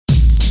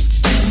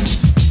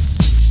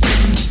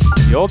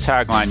The old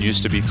tagline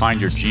used to be find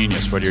your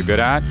genius, what you're good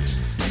at.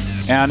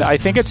 And I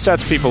think it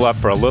sets people up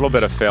for a little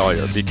bit of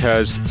failure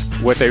because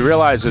what they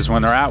realize is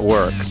when they're at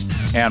work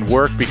and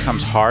work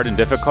becomes hard and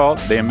difficult,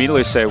 they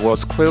immediately say, well,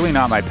 it's clearly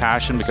not my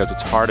passion because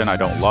it's hard and I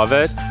don't love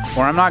it,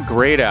 or I'm not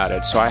great at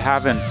it, so I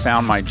haven't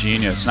found my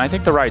genius. And I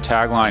think the right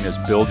tagline is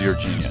build your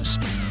genius.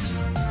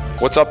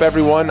 What's up,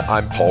 everyone?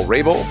 I'm Paul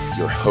Rabel,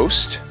 your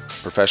host,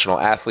 professional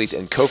athlete,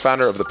 and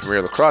co-founder of the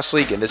Premier Lacrosse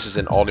League, and this is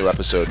an all-new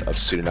episode of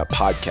Suiting Up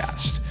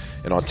Podcast.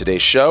 And on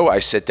today's show, I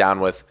sit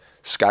down with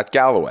Scott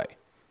Galloway.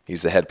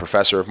 He's the head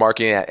professor of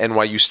marketing at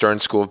NYU Stern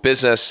School of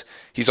Business.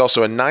 He's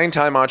also a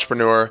 9-time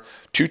entrepreneur,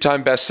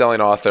 2-time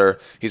best-selling author.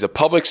 He's a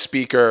public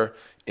speaker,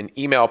 an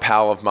email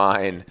pal of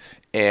mine,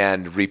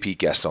 and repeat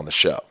guest on the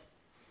show.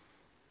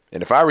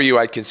 And if I were you,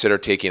 I'd consider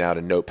taking out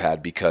a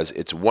notepad because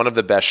it's one of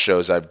the best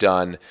shows I've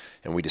done,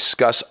 and we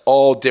discuss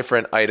all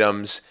different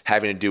items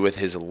having to do with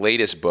his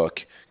latest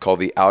book called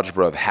The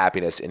Algebra of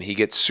Happiness, and he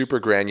gets super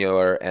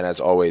granular and, as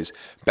always,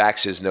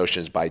 backs his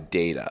notions by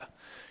data.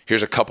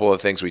 Here's a couple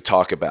of things we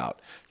talk about.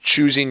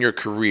 Choosing your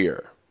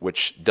career,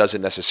 which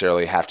doesn't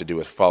necessarily have to do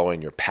with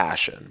following your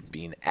passion,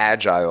 being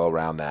agile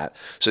around that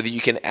so that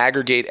you can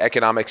aggregate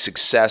economic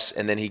success,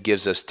 and then he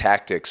gives us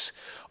tactics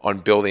on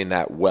building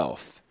that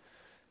wealth.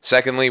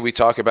 Secondly, we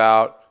talk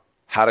about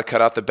how to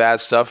cut out the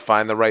bad stuff,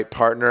 find the right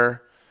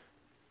partner,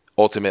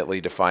 ultimately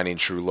defining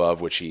true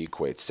love, which he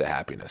equates to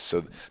happiness.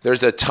 So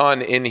there's a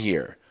ton in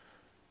here.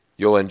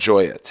 You'll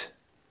enjoy it,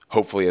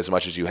 hopefully as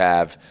much as you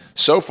have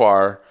so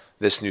far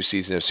this new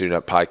season of Suiting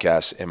Up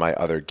Podcast and my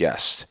other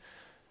guests.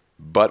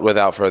 But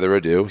without further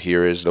ado,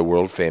 here is the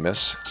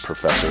world-famous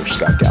Professor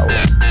Scott Galloway.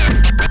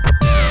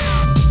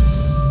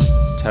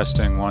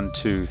 Testing 1,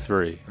 2,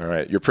 3. All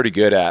right, you're pretty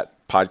good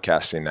at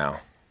podcasting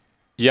now.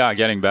 Yeah,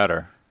 getting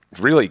better.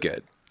 Really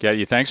good.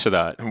 Yeah, thanks for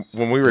that.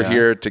 When we were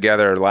here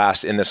together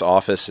last in this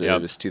office, Yep.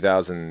 It was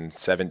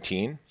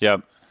 2017.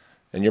 Yep.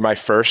 And you're my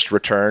first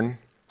return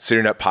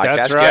Suiting Up Podcast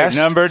That's right, guest.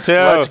 number 2.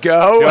 Let's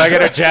go. Do I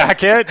get a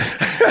jacket?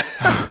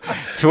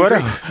 So what do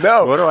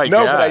I get?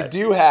 No, but I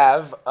do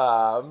have,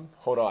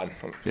 hold on.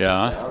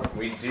 Yeah.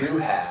 We do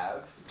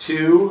have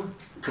 2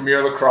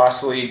 Premier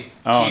Lacrosse League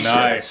t-shirts.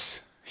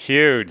 Nice.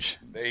 Huge.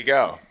 There you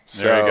go.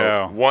 There you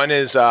go. One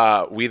is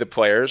We the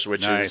Players,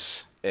 which Nice.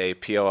 is a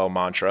PLL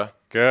mantra.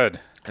 Good.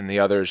 And the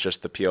other is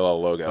just the PLL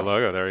logo. The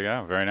logo, there you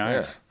go. Very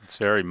nice. Yeah. It's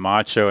very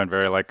macho and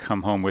very like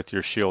come home with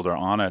your shielder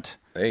on it.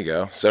 There you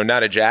go. So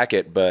not a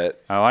jacket,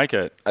 but I like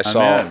it. I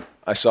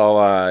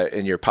saw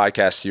in your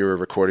podcast you were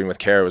recording with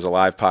Kara. It was a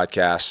live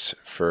podcast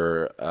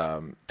for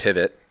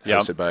Pivot,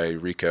 hosted by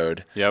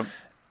Recode. Yep.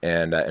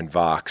 And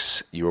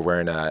Vox. You were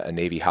wearing a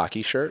Navy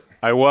hockey shirt.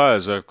 I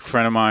was. A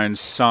friend of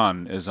mine's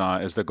son is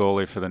the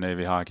goalie for the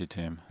Navy hockey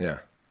team. Yeah.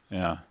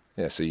 Yeah.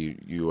 Yeah. So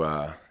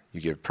you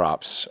give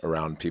props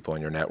around people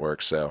in your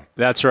network. So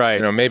that's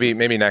right.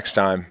 Maybe next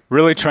time.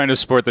 Really trying to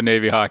support the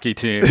Navy hockey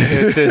team.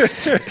 It's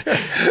just,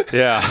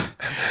 yeah.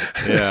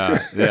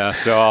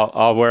 So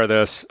I'll wear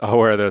this.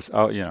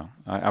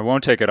 I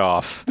won't take it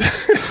off.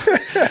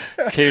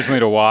 Occasionally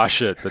to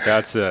wash it, but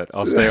that's it.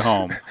 I'll stay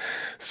home.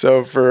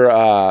 So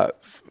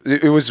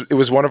it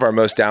was one of our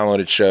most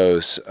downloaded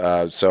shows.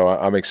 So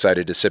I'm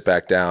excited to sit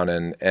back down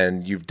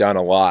and you've done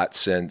a lot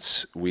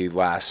since we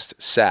last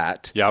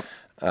sat. Yep.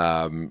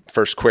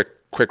 First,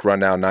 quick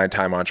rundown,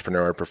 9-time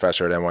entrepreneur,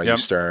 professor at NYU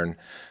Stern.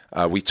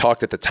 We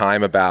talked at the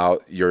time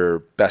about your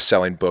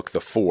best-selling book,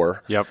 The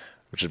Four,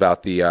 which is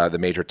about the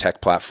major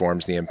tech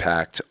platforms, the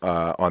impact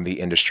on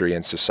the industry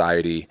and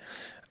society.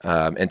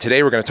 And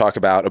today we're going to talk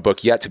about a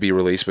book yet to be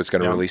released, but it's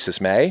going to release this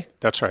May.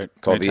 That's right.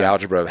 Called The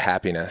Algebra of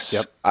Happiness.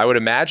 Yep. I would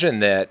imagine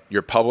that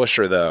your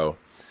publisher, though...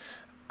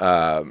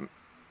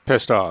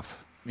 pissed off.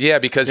 Yeah,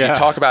 because you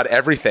talk about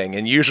everything,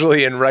 and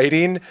usually in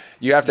writing,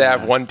 you have to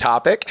have one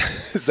topic.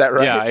 Is that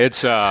right? Yeah, it's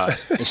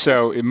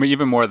so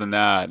even more than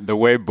that. The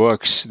way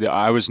books,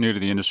 I was new to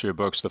the industry of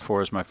books. The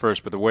Four is my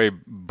first, but the way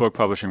book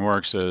publishing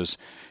works is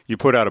you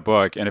put out a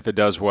book, and if it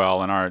does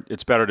well,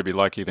 it's better to be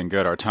lucky than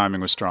good. Our timing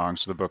was strong,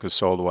 so the book is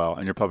sold well,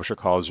 and your publisher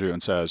calls you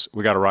and says,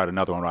 "We got to write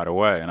another one right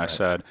away." And I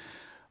said,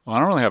 well, I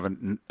don't really have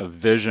a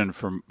vision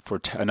for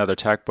another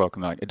tech book.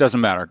 And they're like, it doesn't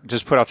matter.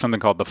 Just put out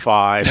something called The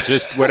Five,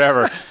 just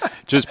whatever.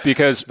 Just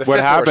because what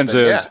happens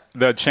is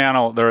the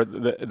channel,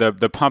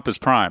 the pump is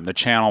primed. The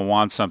channel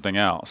wants something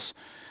else.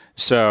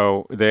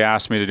 So they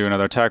asked me to do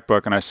another tech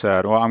book, and I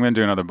said, well, I'm going to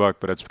do another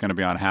book, but it's going to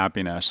be on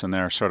happiness. And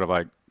they're sort of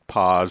like,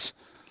 pause.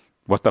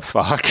 What the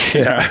fuck?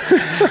 Yeah.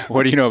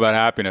 What do you know about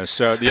happiness?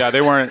 So yeah,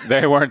 they weren't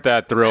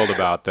that thrilled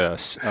about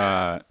this,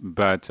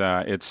 but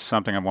it's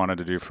something I've wanted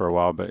to do for a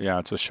while. But yeah,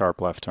 it's a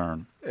sharp left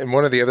turn. And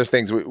one of the other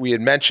things we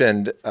had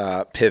mentioned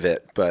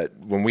Pivot, but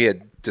when we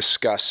had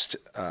discussed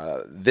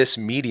this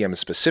medium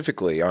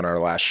specifically on our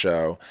last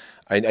show,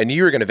 I knew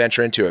you were going to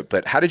venture into it.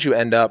 But how did you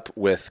end up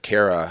with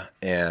Kara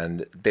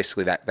and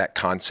basically that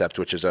concept,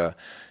 which is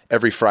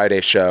every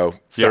Friday show,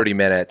 30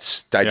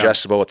 minutes,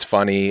 digestible, it's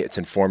funny, it's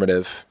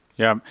informative.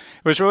 Yeah,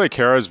 it was really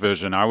Kara's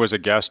vision. I was a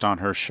guest on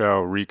her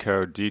show,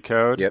 Recode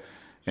Decode. Yep.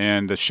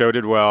 And the show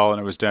did well,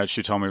 and it was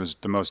she told me it was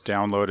the most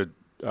downloaded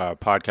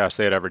podcast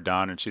they had ever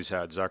done, and she's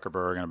had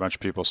Zuckerberg and a bunch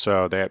of people.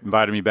 So they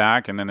invited me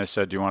back, and then they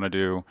said, "Do you want to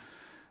do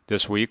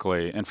this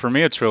weekly?" And for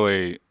me, it's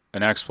really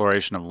an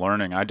exploration of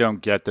learning. I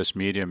don't get this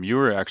medium. You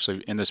were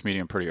actually in this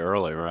medium pretty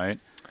early, right?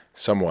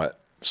 Somewhat.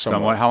 How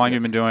long have you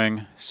been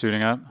doing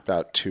Suiting Up?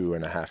 About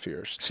 2.5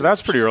 years. So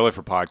that's pretty early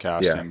for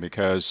podcasting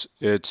because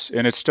it's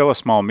still a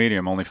small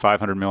medium, only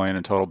 500 million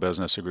in total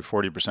business. It grew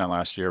 40%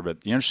 last year.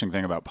 But the interesting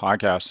thing about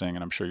podcasting,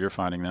 and I'm sure you're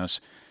finding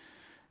this,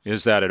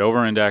 is that it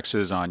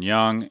over-indexes on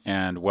young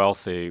and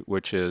wealthy,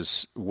 which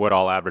is what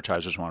all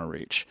advertisers want to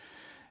reach.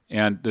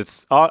 And the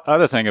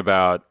other thing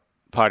about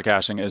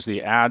podcasting is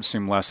the ads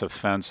seem less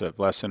offensive,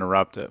 less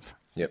interruptive.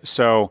 Yep.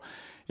 So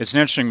it's an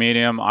interesting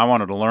medium. I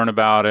wanted to learn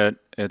about it.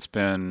 It's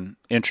been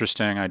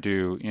interesting. I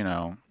do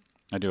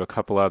a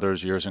couple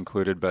others, yours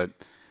included, but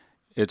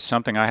it's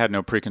something I had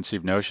no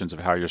preconceived notions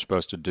of how you're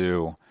supposed to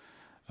do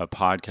a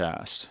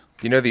podcast.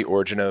 You know the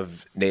origin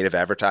of native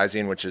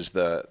advertising, which is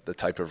the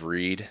type of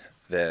read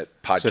that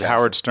podcast. Is it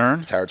Howard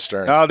Stern? It's Howard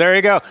Stern. Oh, there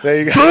you go. There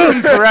you go.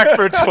 Boom, correct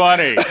for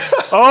 20.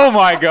 Oh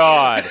my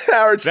God.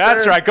 Howard Stern.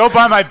 That's right. Go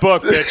buy my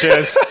book,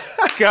 bitches.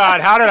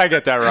 God, how did I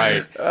get that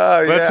right?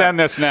 Let's end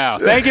this now.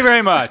 Thank you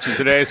very much. And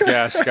today's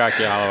guest, Scott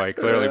Galloway,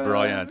 clearly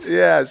brilliant.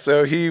 Yeah,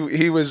 so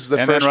he was the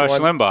and first one. And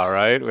then Rush Limbaugh,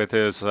 right? With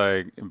his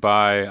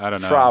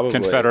Probably.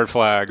 Confederate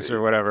flags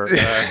or whatever.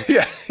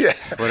 Yeah.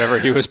 Whatever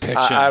he was pitching.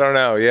 I don't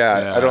know.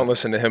 Yeah, I don't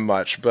listen to him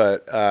much,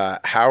 but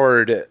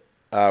Howard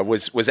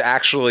was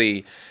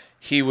actually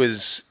he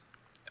was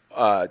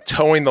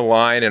towing the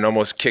line and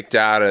almost kicked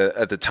out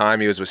at the time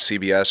he was with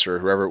CBS or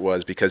whoever it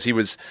was because he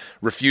was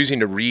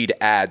refusing to read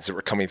ads that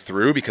were coming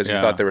through because he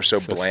thought they were so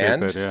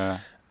bland. Stupid,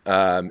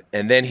 yeah.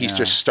 And then he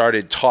just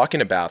started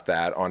talking about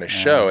that on his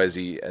show as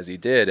he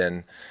did.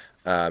 And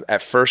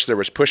at first there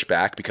was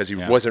pushback because he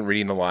wasn't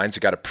reading the lines.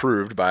 It got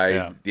approved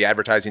by the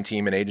advertising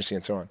team and agency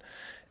and so on.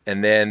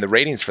 And then the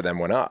ratings for them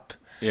went up.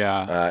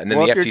 Yeah. And then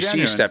the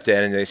FTC stepped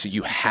in and they said,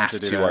 you have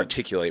to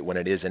articulate when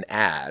it is an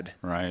ad.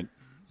 Right.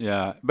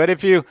 Yeah. But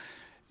if you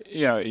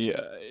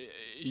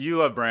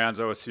love brands,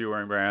 OSU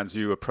wearing brands,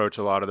 you approach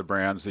a lot of the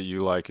brands that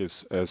you like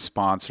as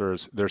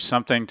sponsors. There's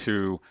something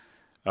to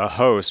a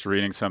host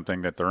reading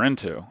something that they're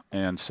into.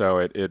 And so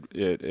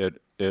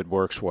it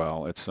works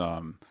well. It's,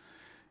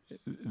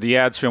 the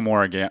ads feel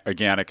more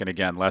organic and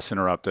again, less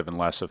interruptive and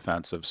less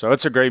offensive. So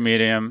it's a great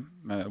medium.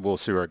 We'll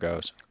see where it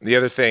goes. The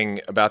other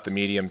thing about the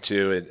medium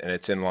too, and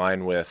it's in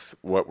line with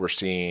what we're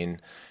seeing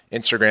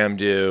Instagram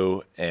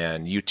do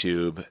and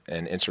YouTube,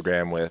 and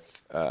Instagram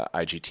with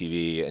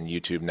IGTV and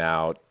YouTube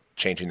now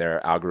changing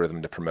their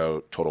algorithm to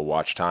promote total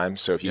watch time.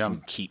 So if you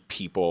can keep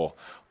people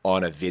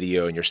on a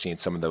video, and you're seeing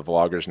some of the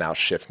vloggers now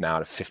shift now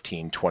to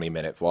 15,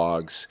 20-minute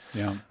vlogs.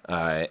 Yeah.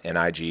 And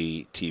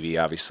IGTV,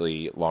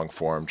 obviously, long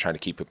form, trying to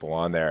keep people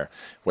on there.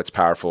 What's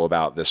powerful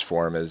about this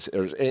form is,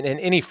 in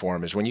any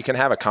form, is when you can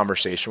have a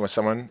conversation with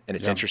someone and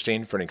it's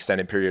interesting for an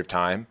extended period of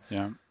time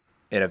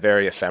in a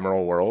very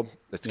ephemeral world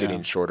that's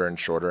getting shorter and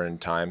shorter in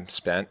time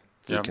spent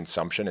through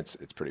consumption. It's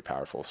pretty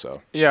powerful.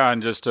 So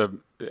and just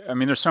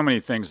there's so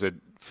many things that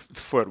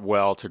foot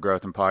well to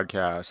growth in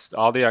podcasts.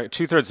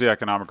 2/3 of the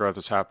economic growth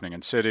is happening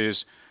in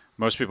cities.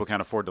 Most people can't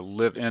afford to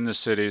live in the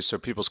cities, so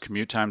people's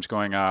commute time's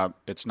going up.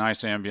 It's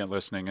nice ambient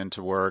listening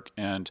into work,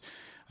 and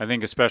I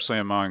think especially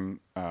among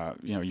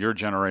your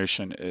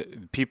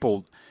generation,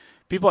 people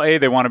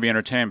they want to be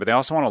entertained, but they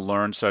also want to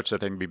learn such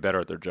that they can be better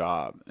at their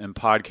job. And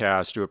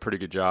podcasts do a pretty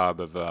good job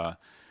of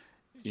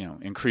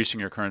increasing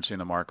your currency in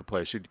the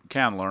marketplace. You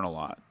can learn a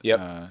lot.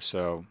 Yep.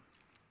 So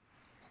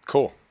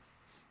cool.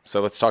 So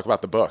let's talk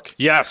about the book.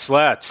 Yes,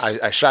 let's.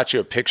 I shot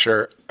you a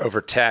picture over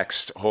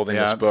text holding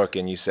this book,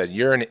 and you said,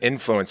 you're an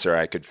influencer.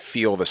 I could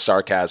feel the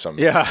sarcasm.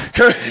 Yeah.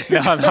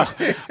 No.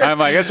 I'm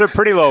like, it's a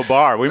pretty low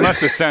bar. We must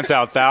have sent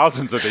out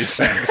thousands of these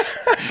things.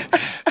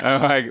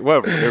 I'm like,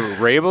 what,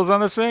 Rabel's on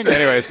this thing?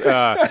 Anyways,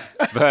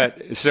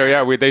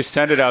 they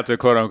send it out to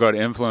quote-unquote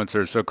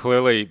influencers. So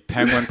clearly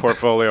Penguin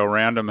Portfolio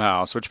Random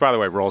House, which, by the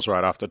way, rolls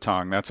right off the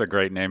tongue. That's a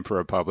great name for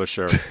a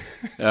publisher.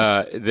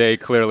 They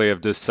clearly have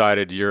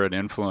decided you're an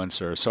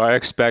influencer. So I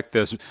expect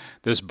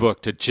this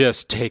book to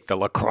just take the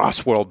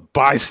lacrosse world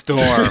by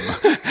storm.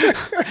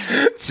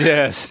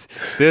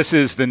 This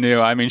is the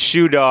new,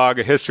 Shoe Dog,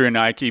 A History of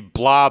Nike,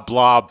 blah,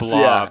 blah,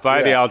 blah,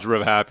 The Algebra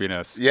of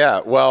Happiness.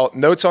 Yeah, well,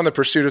 Notes on the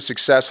Pursuit of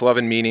Success, Love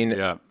and Meaning.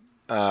 Yeah.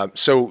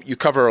 So you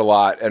cover a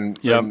lot, and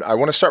I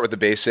want to start with the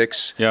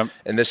basics. Yep.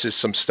 And this is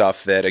some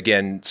stuff that,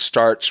 again,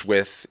 starts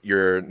with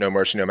your No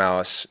Mercy, No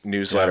Malice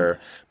newsletter.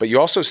 Yep. But you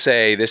also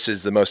say this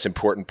is the most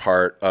important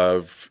part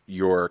of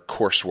your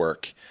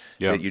coursework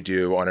that you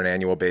do on an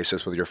annual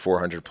basis with your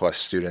 400-plus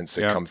students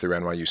that come through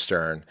NYU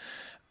Stern.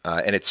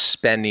 And it's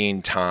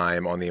spending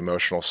time on the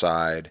emotional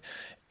side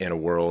in a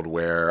world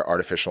where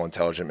artificial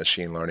intelligence,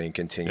 machine learning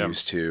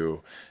continues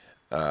to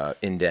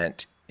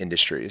indent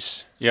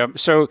industries. Yep.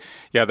 So,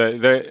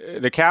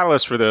 the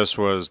catalyst for this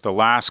was the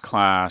last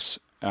class.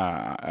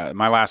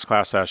 My last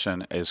class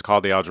session is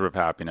called The Algebra of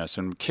Happiness.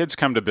 And kids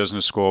come to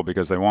business school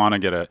because they want to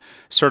get a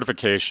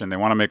certification. They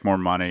want to make more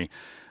money.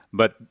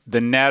 But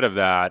the net of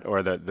that,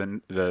 or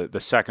the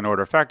second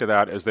order effect of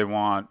that, is they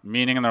want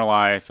meaning in their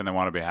life and they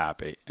want to be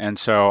happy. And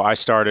so I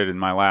started in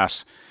my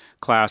last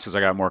class, as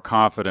I got more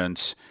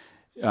confidence,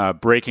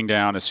 breaking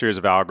down a series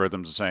of algorithms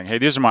and saying, hey,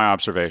 these are my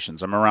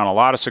observations. I'm around a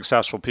lot of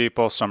successful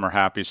people. Some are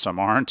happy, some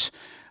aren't.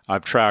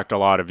 I've tracked a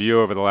lot of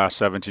you over the last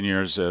 17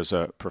 years as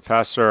a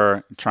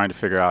professor, trying to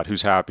figure out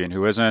who's happy and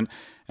who isn't.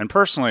 And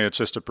personally, it's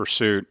just a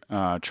pursuit,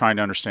 trying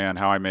to understand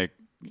how I make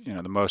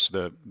the most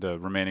of the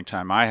remaining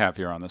time I have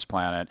here on this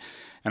planet.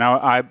 And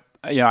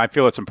I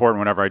feel it's important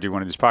whenever I do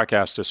one of these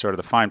podcasts to sort of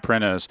the fine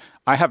print is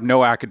I have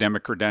no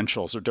academic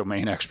credentials or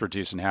domain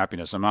expertise in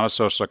happiness. I'm not a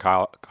social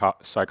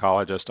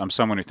psychologist. I'm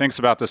someone who thinks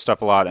about this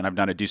stuff a lot, and I've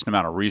done a decent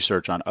amount of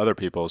research on other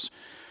people's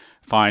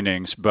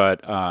findings.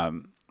 But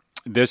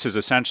this is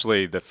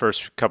essentially the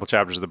first couple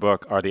chapters of the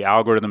book are the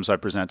algorithms I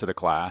present to the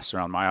class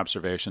around my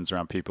observations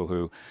around people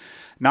who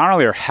not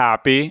only are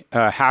happy,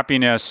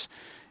 happiness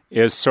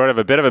is sort of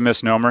a bit of a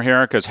misnomer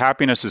here because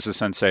happiness is a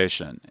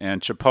sensation.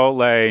 And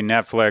Chipotle,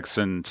 Netflix,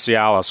 and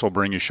Cialis will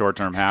bring you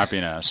short-term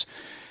happiness.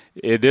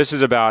 This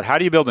is about how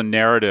do you build a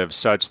narrative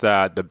such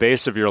that the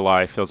base of your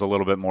life feels a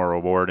little bit more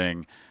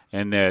rewarding,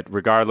 and that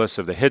regardless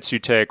of the hits you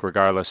take,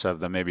 regardless of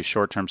the maybe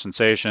short-term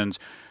sensations,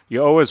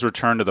 you always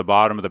return to the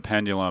bottom of the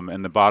pendulum,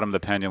 and the bottom of the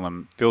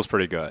pendulum feels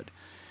pretty good.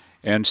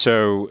 And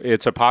so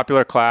it's a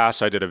popular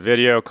class. I did a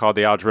video called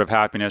The Algebra of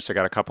Happiness. I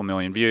got a couple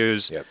million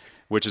views,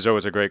 which is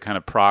always a great kind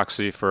of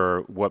proxy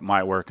for what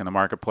might work in the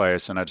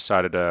marketplace. And I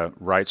decided to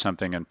write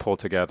something and pull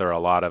together a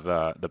lot of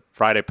the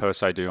Friday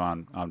posts I do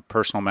on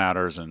personal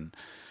matters and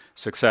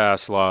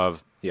success,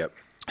 love,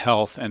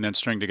 health, and then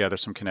string together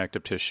some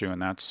connective tissue.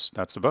 And that's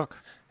the book.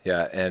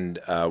 Yeah, and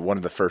one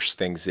of the first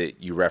things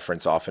that you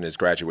reference often is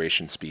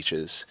graduation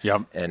speeches,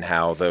 and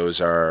how those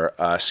are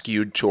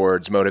skewed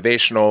towards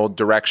motivational,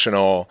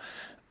 directional,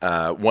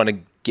 want to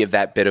give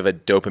that bit of a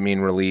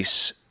dopamine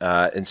release.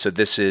 And so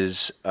this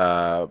is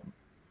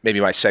maybe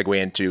my segue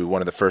into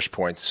one of the first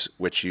points,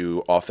 which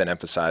you often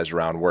emphasize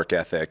around work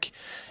ethic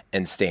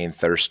and staying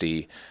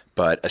thirsty.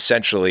 But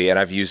essentially, and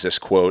I've used this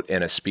quote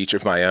in a speech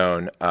of my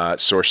own,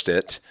 sourced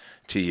it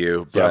to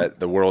you, but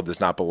the world does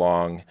not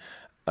belong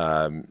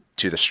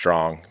to the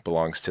strong,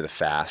 belongs to the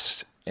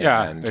fast.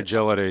 And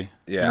agility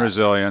and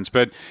resilience.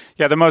 But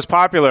the most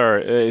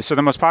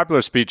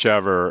popular speech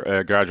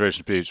ever,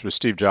 graduation speech, was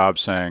Steve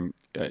Jobs saying,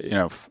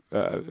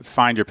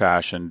 find your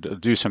passion,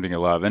 do something you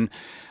love. And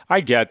I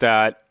get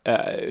that,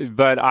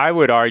 but I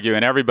would argue,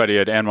 and everybody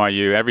at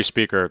NYU, every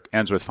speaker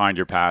ends with find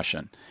your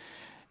passion.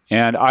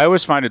 And I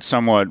always find it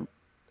somewhat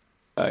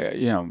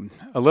a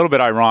little bit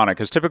ironic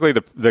because typically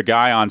the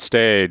guy on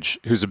stage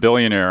who's a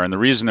billionaire and the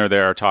reason they're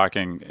there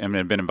talking and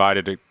have been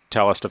invited to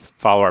tell us to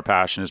follow our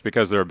passion is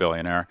because they're a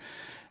billionaire.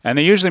 And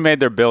they usually made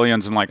their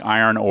billions in like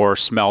iron ore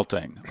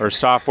smelting or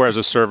software as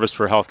a service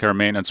for healthcare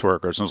maintenance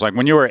workers. And it was like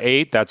when you were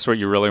 8, that's what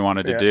you really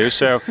wanted to do.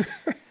 So,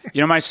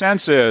 my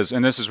sense is,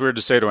 and this is weird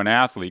to say to an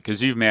athlete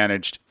because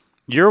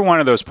you're one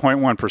of those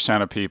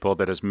 0.1% of people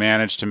that has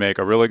managed to make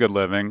a really good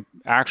living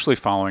actually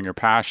following your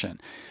passion.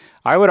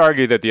 I would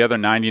argue that the other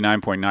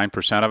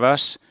 99.9% of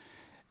us,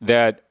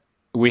 that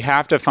we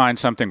have to find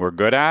something we're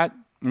good at.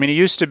 I mean, it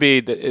used to be,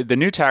 the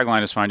new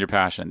tagline is find your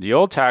passion. The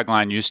old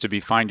tagline used to be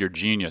find your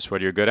genius,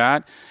 what you're good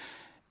at.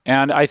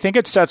 And I think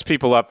it sets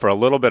people up for a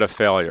little bit of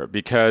failure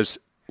because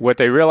what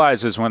they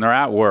realize is when they're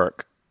at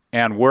work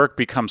and work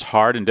becomes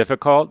hard and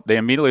difficult, they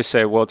immediately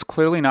say, well, it's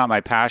clearly not my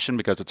passion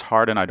because it's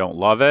hard and I don't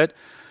love it.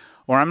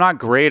 Or I'm not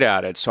great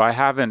at it, so I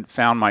haven't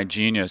found my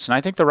genius. And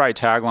I think the right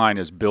tagline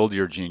is build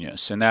your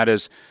genius. And that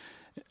is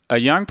a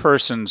young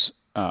person's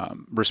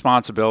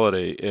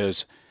responsibility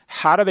is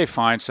how do they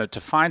find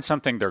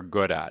something they're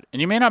good at? And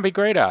you may not be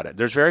great at it.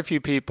 There's very few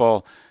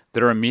people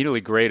that are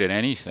immediately great at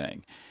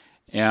anything.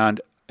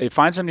 And you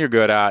find something you're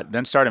good at,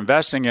 then start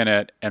investing in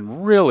it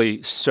and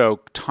really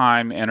soak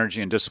time,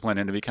 energy, and discipline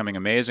into becoming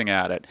amazing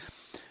at it.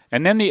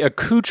 And then the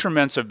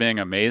accoutrements of being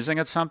amazing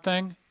at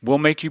something will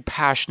make you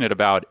passionate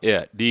about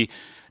it.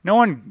 No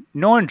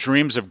one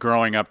dreams of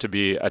growing up to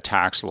be a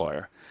tax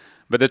lawyer.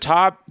 But the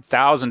top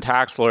 1,000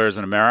 tax lawyers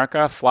in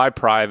America fly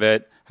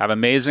private, have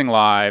amazing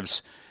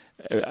lives,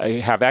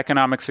 have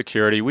economic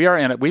security. We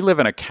live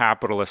in a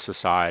capitalist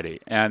society,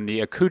 and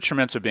the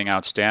accoutrements of being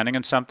outstanding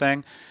in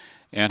something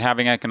and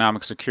having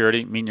economic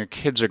security mean your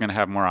kids are going to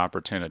have more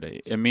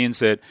opportunity. It means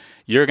that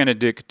you're going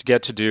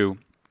to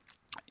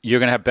you're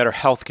going to have better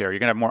health care. You're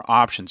going to have more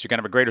options. You're going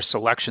to have a greater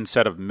selection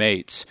set of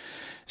mates.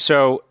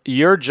 So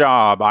your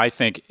job, I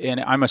think,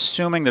 and I'm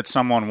assuming that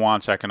someone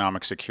wants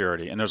economic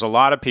security. And there's a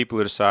lot of people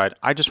who decide,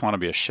 I just want to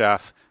be a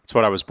chef. It's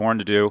what I was born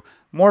to do.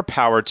 More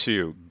power to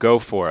you. Go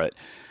for it.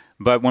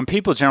 But when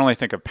people generally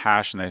think of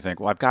passion, they think,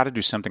 well, I've got to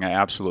do something I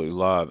absolutely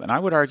love. And I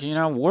would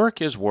argue,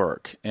 work is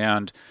work.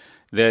 And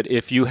that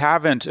if you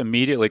haven't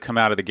immediately come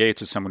out of the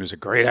gates as someone who's a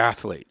great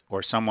athlete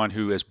or someone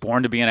who is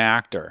born to be an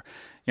actor,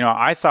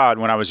 I thought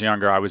when I was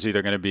younger I was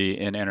either going to be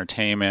in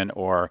entertainment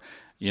or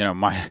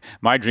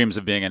my dreams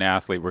of being an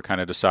athlete were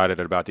kind of decided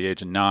at about the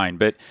age of 9.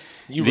 But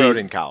you rode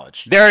in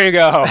college. There you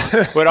go.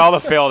 What all the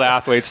failed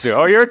athletes do.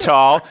 Oh, you're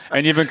tall,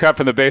 and you've been cut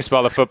from the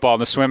baseball, the football,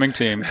 and the swimming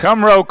team.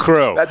 Come row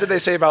crew. That's what they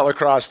say about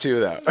lacrosse too,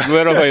 though.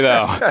 Literally,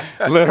 though.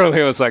 Literally,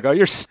 it was like, oh,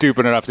 you're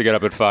stupid enough to get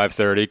up at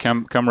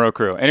 5:30. Come row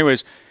crew.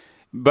 Anyways,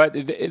 but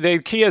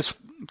the key is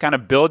kind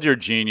of build your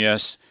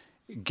genius,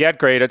 get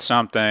great at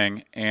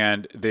something,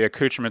 and the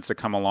accoutrements that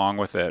come along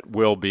with it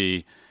will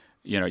be,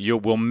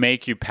 will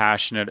make you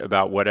passionate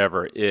about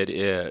whatever it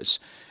is.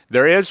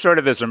 There is sort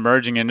of this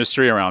emerging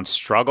industry around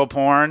struggle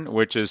porn,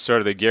 which is sort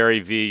of the Gary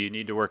V. You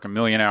need to work 1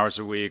 million hours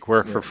a week,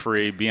 work for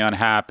free, be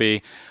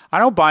unhappy. I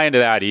don't buy into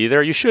that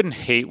either. You shouldn't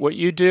hate what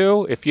you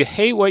do. If you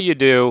hate what you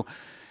do,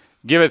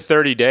 give it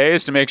 30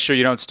 days to make sure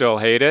you don't still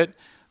hate it.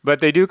 But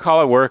they do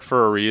call it work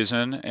for a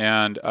reason,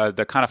 and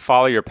the kind of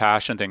follow your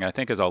passion thing, I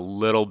think, is a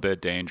little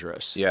bit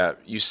dangerous. Yeah,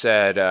 you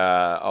said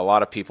a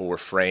lot of people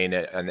refrain,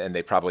 and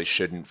they probably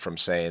shouldn't, from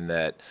saying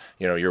that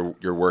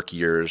your work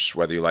years,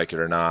 whether you like it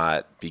or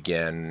not,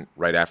 begin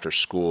right after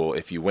school.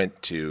 If you went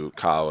to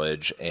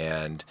college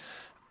and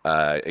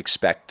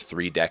expect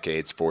 3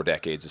 decades, 4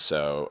 decades or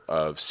so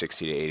of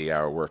 60 to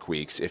 80-hour work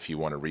weeks, if you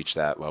want to reach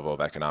that level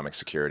of economic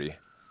security.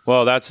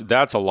 Well, that's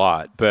a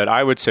lot, but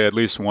I would say at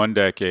least 1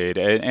 decade.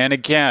 And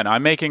again,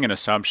 I'm making an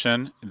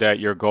assumption that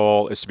your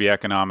goal is to be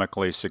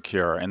economically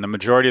secure. And the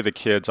majority of the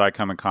kids I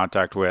come in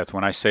contact with,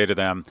 when I say to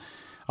them,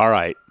 all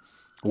right,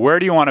 where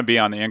do you want to be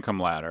on the income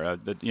ladder?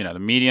 The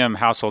median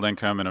household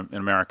income in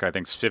America, I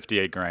think, is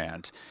 58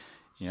 grand.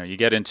 You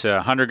get into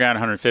 100 grand,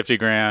 150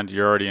 grand,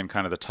 you're already in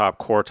kind of the top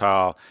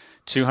quartile.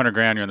 200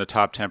 grand, you're in the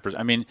top 10%.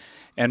 I mean,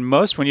 and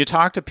most, when you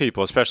talk to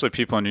people, especially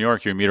people in New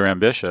York you meet are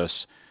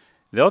ambitious,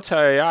 they'll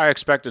tell you, I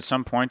expect at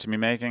some point to be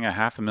making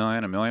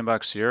 $500,000, $1 million a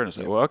year. And it's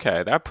like, well,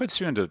 okay, that puts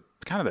you into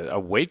kind of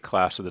a weight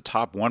class of the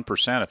top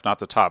 1%, if not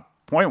the top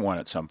 0.1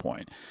 at some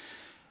point.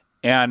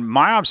 And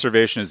my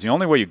observation is the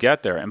only way you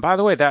get there, and by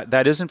the way,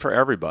 that isn't for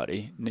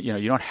everybody.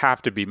 You don't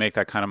have to make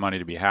that kind of money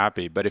to be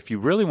happy. But if you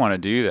really want to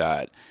do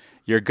that,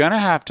 you're going to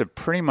have to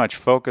pretty much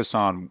focus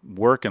on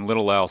work and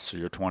little else through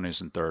your 20s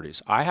and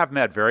 30s. I have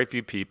met very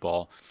few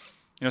people.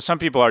 Some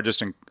people are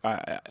just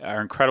are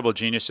incredible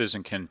geniuses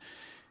and can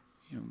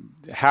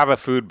have a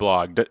food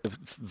blog,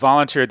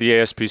 volunteer at the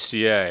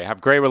ASPCA,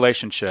 have great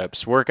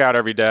relationships, work out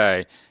every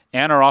day,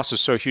 and are also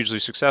so hugely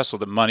successful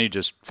that money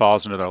just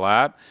falls into their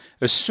lap.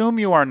 Assume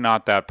you are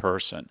not that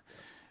person,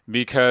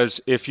 because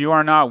if you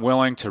are not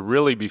willing to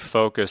really be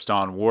focused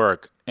on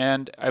work,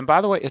 and by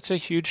the way, it's a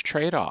huge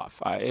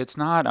trade-off.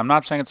 I'm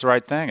not saying it's the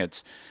right thing.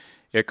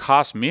 It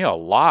cost me a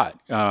lot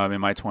in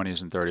my 20s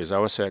and 30s. I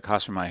always say it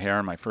cost me my hair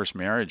in my first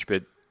marriage,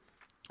 but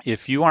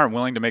if you aren't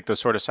willing to make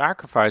those sort of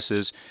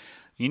sacrifices,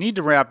 you need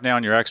to wrap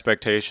down your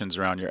expectations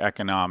around your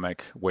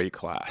economic weight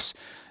class.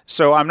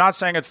 So I'm not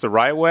saying it's the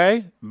right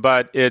way,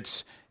 but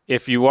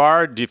if you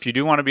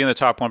do want to be in the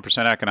top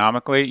 1%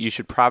 economically, you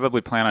should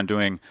probably plan on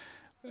doing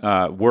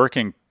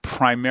working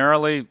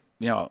primarily.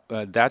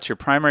 That's your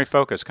primary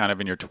focus, kind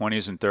of in your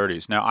 20s and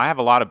 30s. Now, I have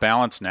a lot of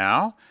balance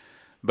now,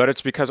 but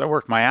it's because I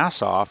worked my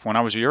ass off when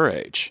I was your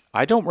age.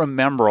 I don't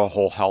remember a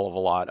whole hell of a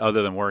lot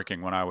other than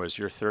working when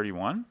you're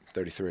 31?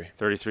 33.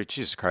 33.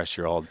 Jesus Christ,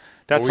 you're old.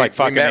 That's like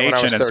fucking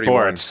ancient in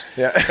sports.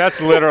 Yeah.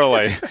 That's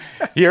literally,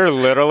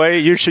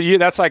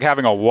 that's like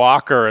having a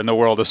walker in the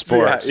world of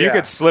sports. Yeah. You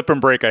could slip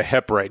and break a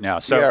hip right now.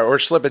 So or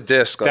slip a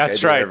disc.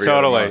 That's right,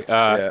 totally.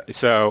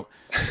 So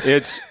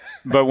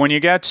but when you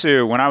get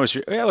to, when I was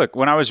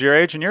your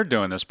age and you're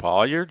doing this,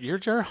 Paul,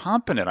 you're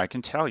humping it. I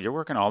can tell you're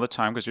working all the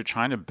time because you're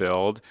trying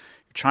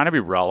to be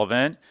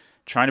relevant,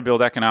 trying to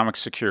build economic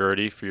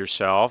security for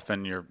yourself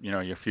and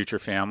your future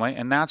family,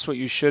 and that's what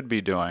you should be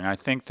doing. I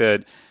think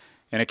that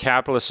in a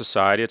capitalist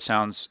society, it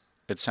sounds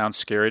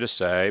scary to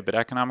say, but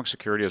economic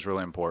security is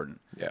really important.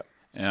 Yeah.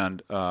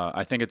 And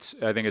I think it's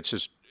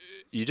just,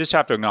 you just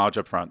have to acknowledge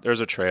up front there's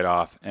a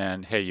trade-off,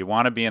 and hey, you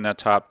want to be in that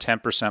top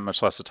 10%,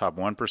 much less the top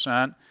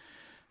 1%.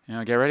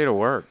 Get ready to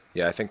work.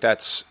 Yeah, I think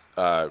that's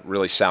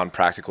really sound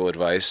practical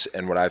advice.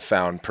 And what I've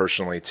found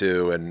personally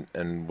too,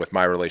 and with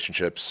my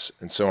relationships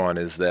and so on,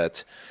 is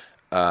that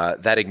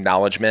that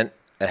acknowledgement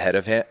ahead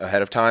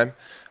of time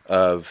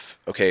of,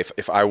 okay,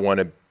 if I want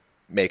to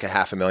make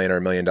 $500,000 or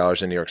 $1 million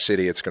in New York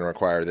City, it's going to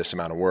require this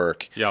amount of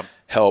work. Yep.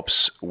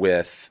 Helps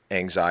with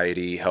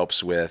anxiety,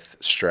 helps with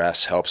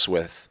stress, helps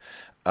with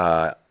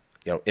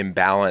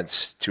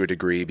imbalance to a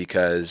degree,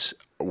 because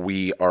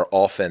we are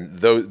often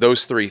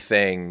those 3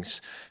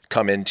 things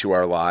come into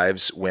our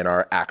lives when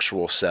our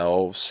actual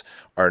selves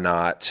are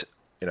not,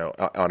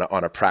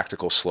 on a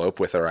practical slope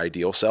with our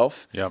ideal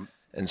self. Yep.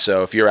 And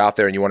so if you're out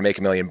there and you want to make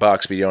 $1 million,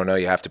 but you don't know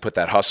you have to put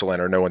that hustle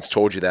in, or no one's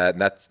told you that,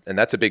 and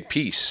that's a big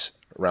piece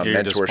around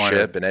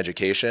mentorship and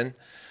education,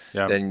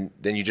 then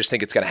you just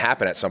think it's going to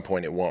happen at some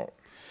point. It won't.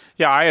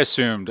 Yeah, I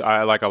assumed,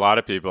 like a lot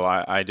of people,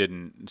 I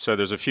didn't. So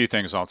there's a few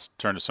things. I'll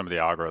turn to some of the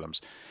algorithms.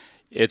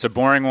 It's a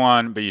boring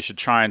one, but you should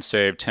try and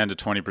save 10 to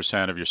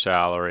 20% of your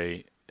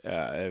salary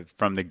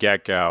from the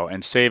get-go.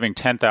 And saving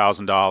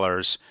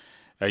 $10,000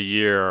 a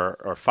year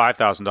or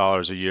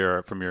 $5,000 a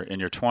year in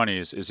your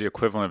 20s is the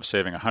equivalent of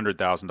saving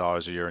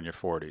 $100,000 a year in your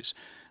 40s.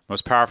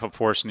 Most powerful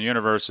force in the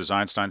universe, as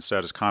Einstein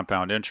said, is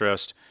compound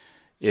interest.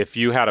 If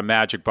you had a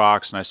magic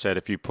box and I said,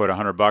 if you put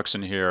 $100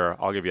 in here,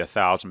 I'll give you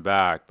 1,000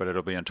 back, but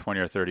it'll be in 20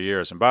 or 30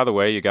 years. And by the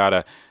way, you got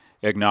to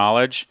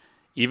acknowledge,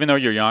 even though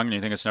you're young and you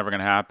think it's never going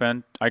to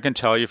happen, I can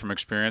tell you from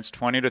experience,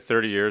 20 to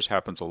 30 years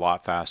happens a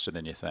lot faster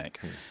than you think.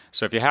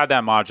 So if you had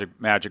that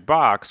magic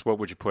box, what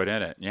would you put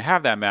in it? And you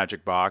have that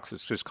magic box.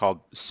 It's just called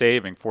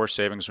forced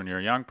savings when you're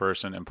a young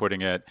person, and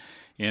putting it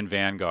in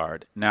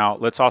Vanguard. Now,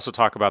 let's also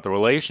talk about the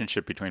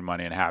relationship between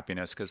money and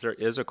happiness, because there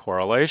is a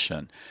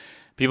correlation.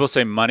 People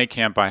say money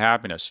can't buy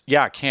happiness.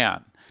 Yeah, it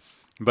can.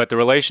 But the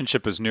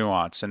relationship is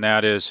nuanced, and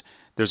that is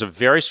there's a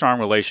very strong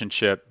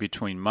relationship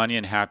between money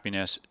and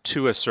happiness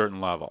to a certain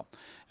level.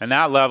 And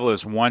that level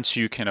is once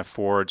you can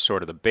afford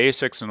sort of the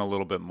basics and a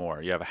little bit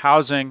more. You have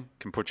housing,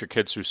 can put your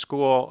kids through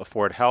school,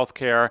 afford health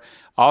care,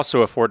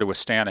 also afford to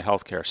withstand a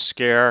health care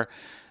scare,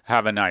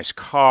 have a nice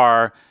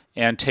car,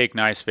 and take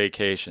nice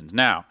vacations.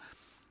 Now,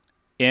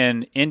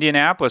 in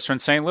Indianapolis or in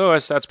St.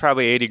 Louis, that's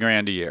probably 80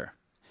 grand a year.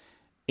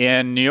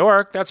 In New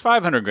York, that's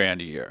 500 grand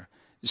a year.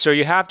 So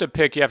you have to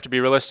be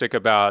realistic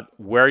about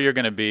where you're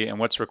going to be and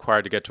what's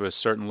required to get to a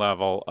certain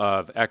level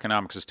of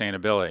economic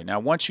sustainability. Now,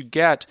 once you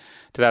get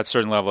to that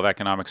certain level of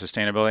economic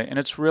sustainability, and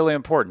it's really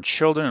important,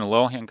 children in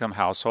low-income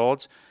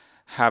households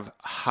have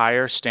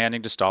higher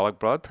standing systolic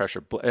blood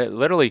pressure.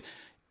 Literally,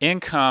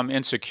 income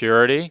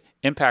insecurity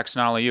impacts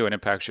not only you, it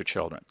impacts your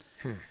children.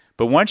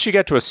 But once you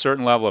get to a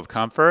certain level of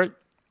comfort,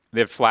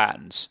 it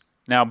flattens.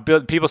 Now,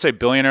 people say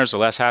billionaires are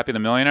less happy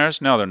than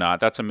millionaires. No, they're not.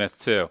 That's a myth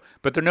too.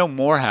 But they're no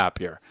more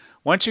happier.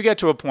 Once you get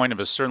to a point of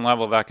a certain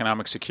level of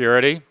economic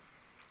security,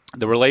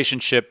 the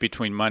relationship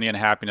between money and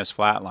happiness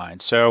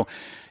flatlines. So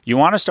you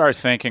want to start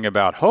thinking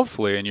about,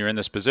 hopefully, and you're in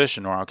this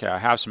position where, okay, I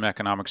have some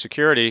economic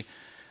security,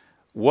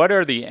 what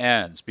are the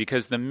ends?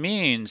 Because the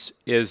means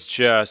is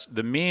just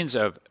the means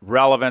of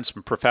relevance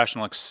and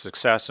professional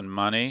success and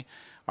money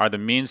are the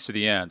means to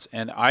the ends.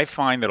 And I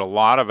find that a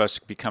lot of us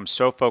become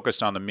so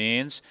focused on the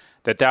means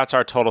that that's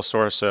our total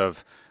source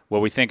of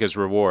what we think is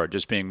reward,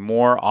 just being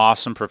more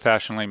awesome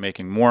professionally,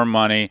 making more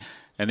money.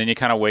 And then you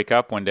kind of wake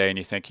up one day and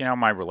you think,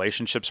 my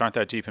relationships aren't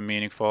that deep and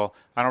meaningful.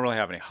 I don't really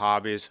have any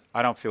hobbies.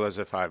 I don't feel as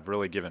if I've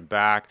really given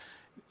back.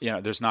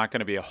 There's not going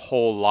to be a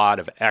whole lot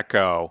of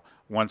echo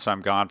once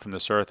I'm gone from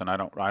this earth, and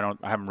I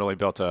haven't really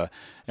built an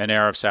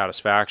air of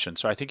satisfaction.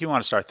 So I think you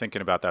want to start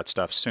thinking about that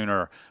stuff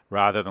sooner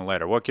rather than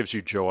later. What gives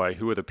you joy?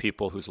 Who are the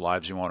people whose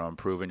lives you want to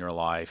improve in your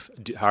life?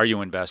 How are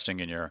you investing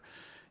in your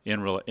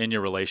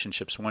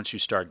relationships once you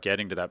start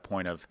getting to that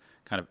point of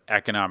kind of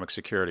economic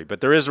security?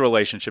 But there is a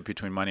relationship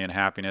between money and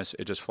happiness.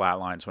 It just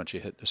flatlines once you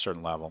hit a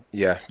certain level.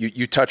 Yeah,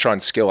 you touch on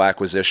skill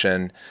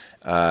acquisition,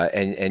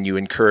 and you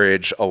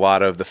encourage a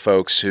lot of the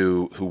folks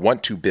who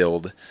want to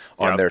build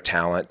on their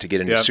talent to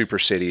get into super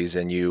cities.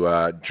 And you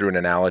drew an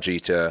analogy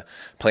to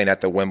playing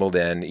at the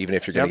Wimbledon, even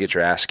if you're going to get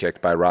your ass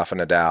kicked by Rafa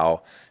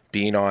Nadal.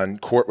 Being on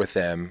court with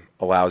them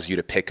allows you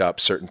to pick up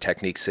certain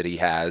techniques that he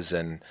has,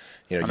 and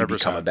you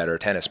become a better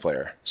tennis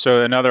player.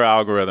 So another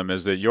algorithm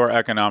is that your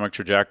economic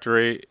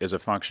trajectory is a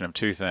function of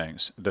two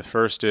things. The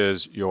first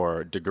is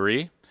your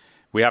degree.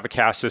 We have a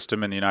caste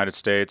system in the United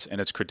States,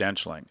 and it's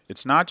credentialing.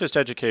 It's not just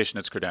education,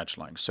 it's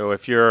credentialing. So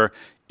if you're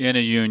in a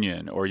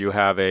union or you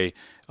have a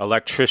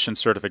electrician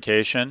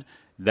certification,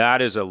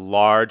 that is a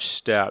large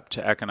step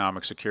to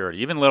economic security.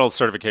 Even little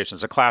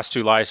certifications, a Class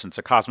 2 license,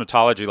 a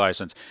cosmetology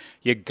license,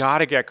 you got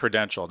to get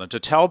credentialed. And to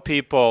tell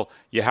people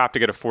you have to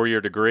get a 4-year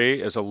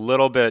degree is a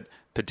little bit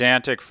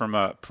pedantic from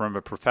a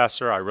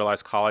professor. I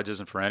realize college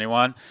isn't for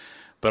anyone.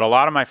 But a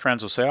lot of my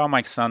friends will say, oh,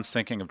 my son's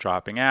thinking of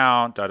dropping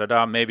out,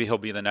 maybe he'll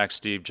be the next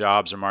Steve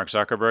Jobs or Mark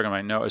Zuckerberg. I'm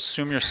like, no,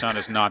 assume your son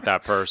is not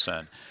that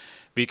person.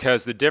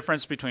 Because the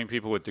difference between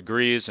people with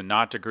degrees and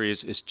not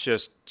degrees is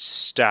just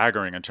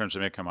staggering in terms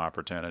of income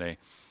opportunity.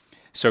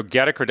 So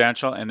get a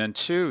credential. And then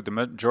two, the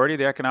majority of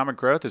the economic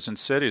growth is in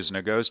cities. And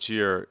it goes to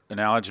your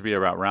analogy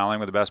about rallying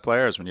with the best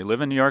players. When you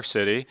live in New York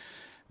City,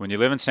 when you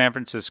live in San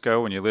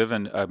Francisco, when you live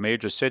in a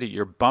major city,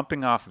 you're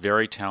bumping off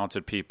very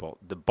talented people.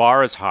 The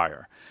bar is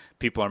higher.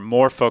 People are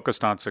more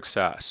focused on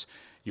success.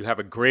 You have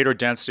a greater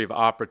density of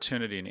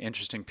opportunity and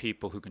interesting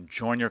people who can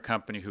join your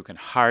company, who can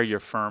hire your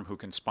firm, who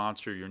can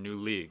sponsor your new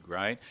league,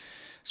 right?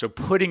 So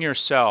putting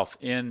yourself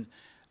in,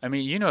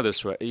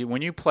 this way.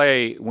 When you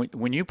play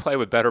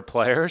with better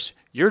players,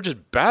 you're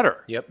just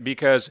better. Yep.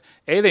 Because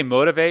they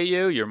motivate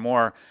you. You're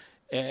more,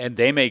 and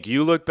they make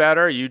you look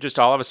better. You just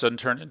all of a sudden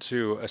turn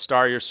into a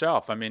star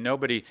yourself.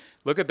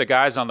 Look at the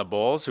guys on the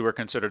Bulls who were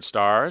considered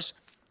stars.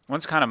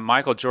 Once kind of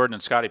Michael Jordan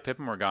and Scottie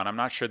Pippen were gone, I'm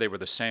not sure they were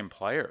the same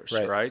players,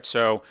 right?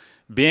 So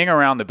being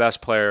around the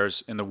best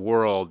players in the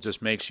world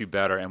just makes you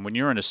better. And when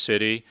you're in a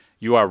city,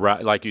 you are,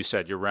 like you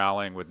said, you're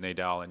rallying with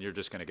Nadal, and you're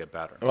just going to get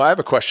better. Well, I have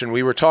a question.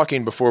 We were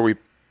talking before we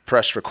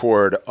pressed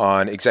record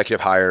on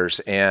executive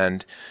hires,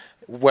 and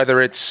whether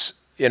it's,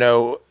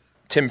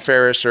 Tim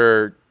Ferriss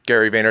or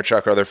Gary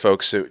Vaynerchuk or other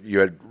folks that you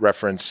had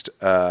referenced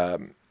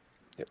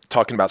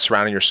talking about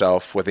surrounding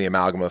yourself with the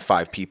amalgam of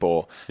 5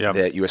 people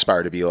that you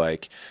aspire to be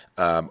like.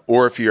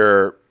 Or if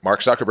you're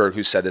Mark Zuckerberg,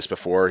 who said this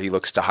before, he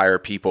looks to hire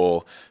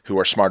people who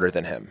are smarter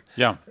than him.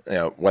 Yeah.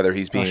 Whether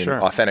he's being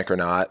authentic or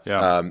not,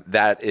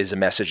 that is a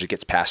message that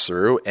gets passed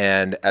through.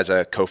 And as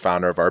a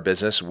co-founder of our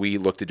business, we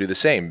look to do the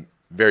same.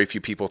 Very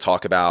few people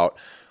talk about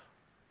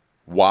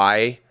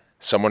why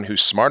someone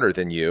who's smarter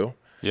than you,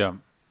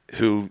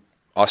 who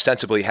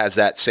ostensibly has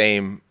that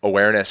same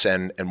awareness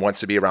and wants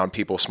to be around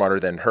people smarter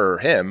than her or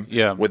him,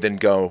 would then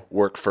go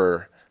work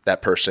for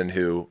that person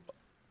who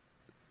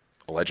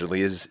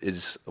allegedly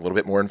is a little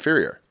bit more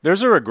inferior.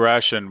 There's a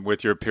regression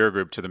with your peer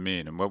group to the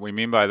mean. And what we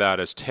mean by that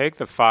is take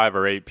the 5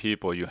 or 8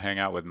 people you hang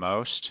out with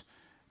most,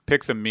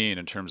 pick the mean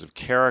in terms of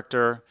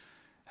character,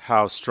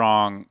 how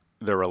strong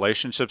their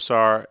relationships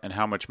are, and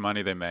how much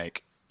money they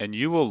make. And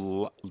you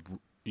will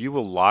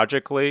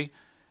logically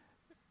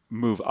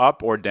move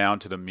up or down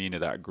to the mean of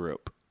that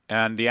group.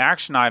 And the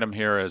action item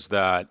here is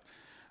that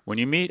when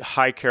you meet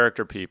high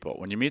character people,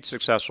 when you meet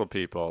successful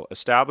people,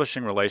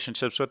 establishing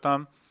relationships with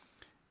them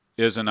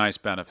is a nice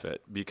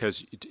benefit.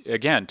 Because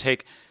again,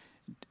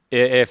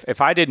 if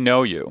I didn't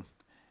know you,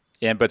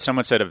 but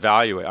someone said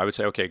evaluate, I would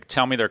say, okay,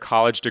 tell me their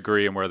college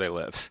degree and where they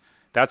live.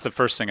 That's the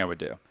first thing I would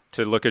do,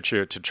 to look at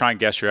you, to try and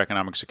guess your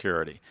economic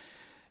security.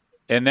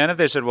 And then if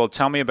they said, well,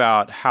 tell me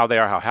about how they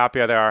are, how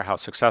happy they are, how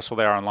successful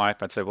they are in life,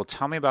 I'd say, well,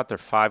 tell me about their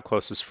 5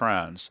 closest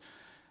friends,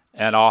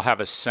 and I'll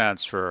have a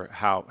sense for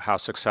how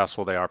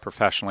successful they are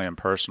professionally and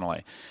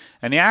personally.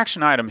 And the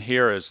action item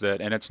here is that,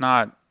 and it's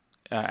not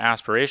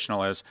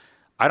aspirational, is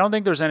I don't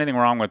think there's anything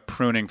wrong with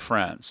pruning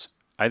friends.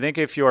 I think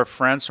if your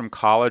friends from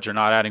college are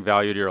not adding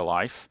value to your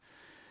life,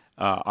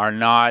 are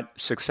not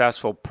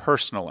successful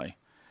personally,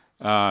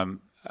 and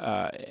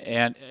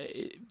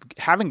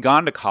having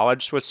gone to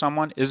college with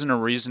someone isn't a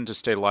reason to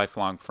stay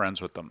lifelong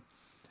friends with them.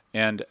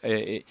 And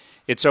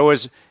it's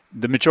always,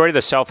 the majority of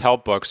the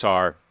self-help books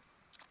are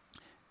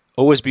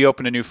always be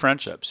open to new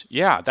friendships.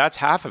 Yeah, that's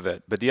half of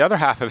it. But the other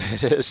half of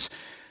it is,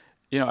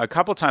 a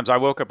couple of times I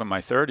woke up in my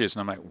 30s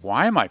and I'm like,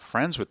 why am I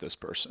friends with this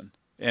person?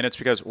 And it's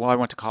because, well, I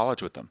went to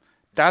college with them.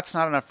 That's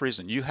not enough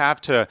reason. You have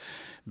to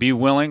be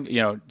willing,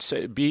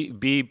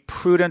 be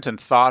prudent and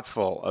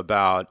thoughtful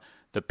about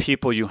the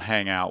people you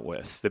hang out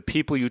with, the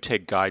people you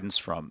take guidance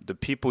from, the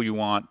people you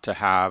want to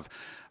have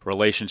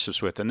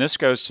relationships with. And this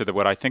goes to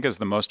what I think is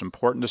the most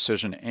important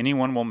decision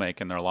anyone will make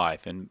in their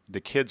life. And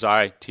the kids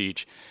I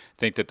teach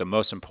think that the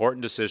most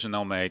important decision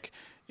they'll make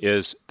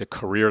is the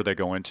career they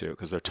go into,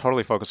 because they're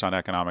totally focused on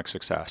economic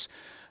success.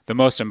 The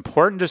most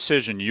important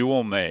decision you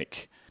will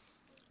make,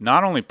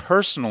 not only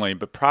personally,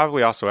 but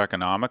probably also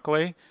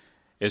economically,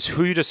 is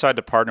who you decide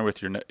to partner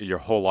with your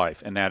whole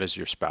life, and that is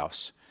your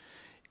spouse.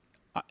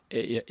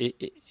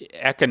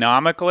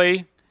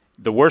 Economically,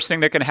 the worst thing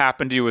that can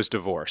happen to you is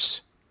divorce,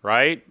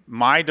 right?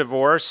 My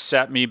divorce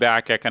set me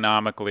back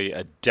economically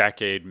a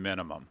decade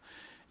minimum.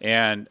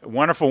 And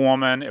wonderful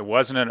woman, it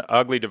wasn't an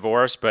ugly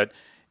divorce, but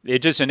it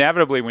just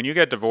inevitably, when you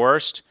get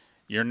divorced,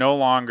 you're no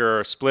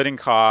longer splitting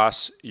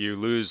costs. You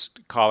lose,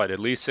 call it at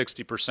least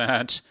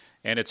 60%,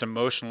 and it's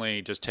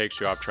emotionally just takes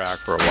you off track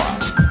for a while.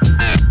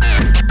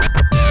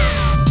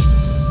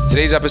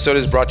 Today's episode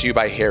is brought to you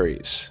by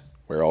Harry's,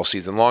 where all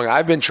season long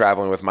I've been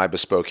traveling with my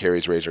bespoke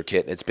Harry's razor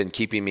kit, and it's been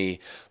keeping me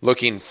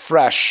looking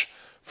fresh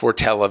for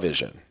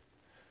television.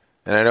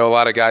 And I know a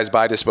lot of guys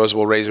buy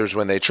disposable razors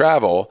when they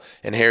travel,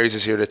 and Harry's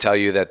is here to tell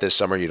you that this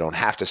summer you don't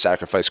have to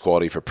sacrifice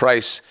quality for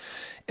price,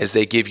 as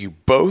they give you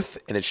both,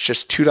 and it's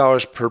just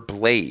 $2 per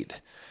blade.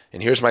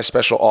 And here's my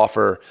special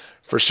offer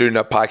for Suiting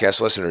Up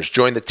Podcast listeners.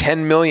 Join the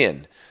 10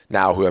 million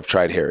now who have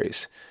tried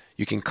Harry's.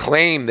 You can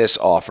claim this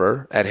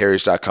offer at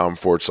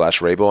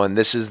harrys.com/Rabel, and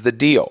this is the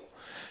deal.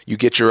 You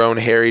get your own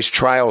Harry's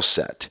trial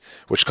set,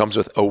 which comes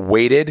with a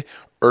weighted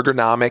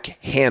ergonomic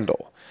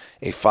handle,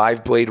 a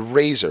 5-blade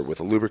razor with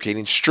a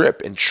lubricating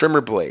strip and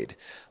trimmer blade,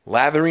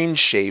 lathering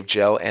shave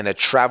gel, and a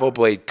travel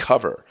blade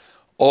cover,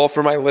 all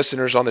for my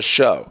listeners on the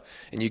show.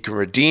 And you can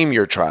redeem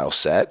your trial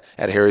set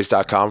at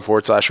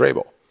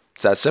harrys.com/Rabel.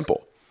 It's that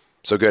simple.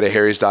 So go to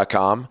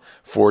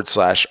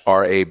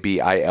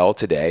harrys.com/RABIL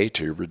today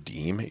to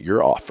redeem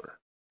your offer.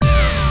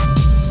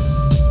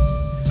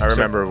 I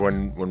remember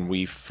when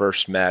we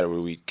first met,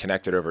 we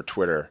connected over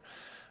Twitter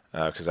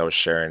because I was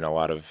sharing a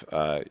lot of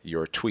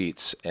your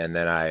tweets. And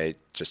then I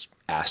just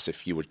asked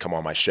if you would come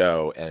on my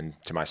show. And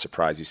to my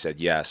surprise, you said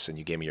yes. And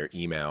you gave me your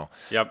email.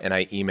 Yep. And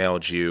I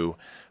emailed you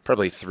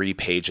probably 3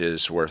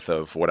 pages worth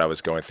of what I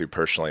was going through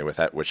personally with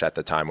that, which at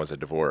the time was a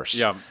divorce.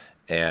 Yep.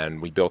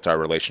 And we built our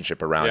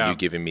relationship around you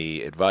giving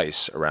me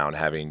advice around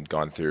having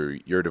gone through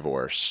your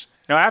divorce.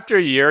 Now, after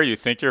a year, you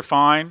think you're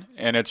fine,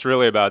 and it's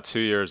really about 2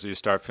 years that you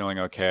start feeling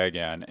okay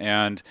again.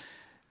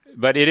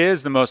 But it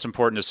is the most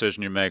important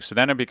decision you make. So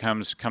then it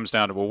comes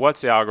down to, well,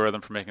 what's the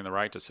algorithm for making the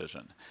right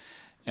decision?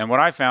 And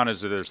what I found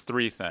is that there's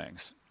 3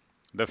 things.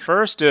 The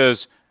first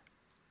is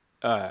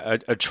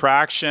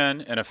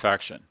attraction and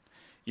affection.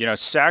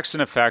 Sex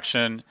and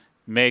affection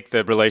make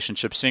the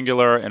relationship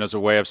singular and as a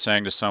way of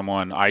saying to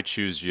someone, I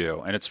choose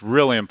you. And it's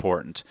really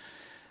important.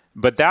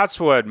 But that's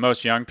what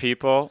most young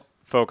people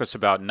focus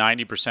about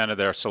 90% of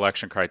their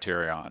selection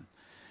criteria on.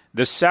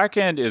 The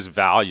second is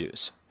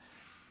values.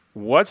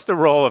 What's the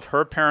role of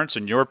her parents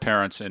and your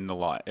parents in the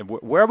life?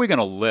 Where are we going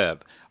to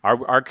live?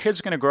 Are our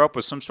kids going to grow up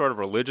with some sort of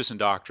religious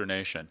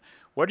indoctrination?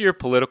 What are your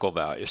political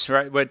values,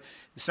 right? But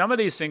some of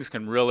these things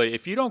can really,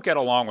 if you don't get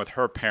along with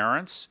her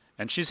parents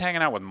and she's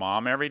hanging out with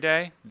mom every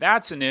day,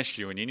 that's an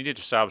issue, and you need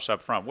to establish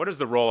up front. What is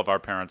the role of our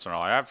parents in our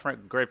life? I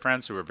have great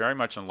friends who were very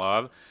much in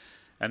love,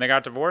 and they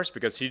got divorced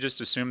because he just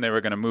assumed they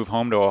were going to move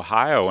home to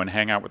Ohio and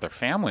hang out with their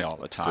family all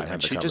the time,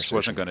 and she just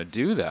wasn't going to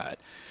do that.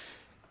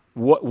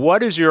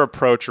 What is your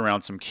approach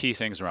around some key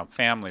things around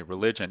family,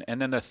 religion?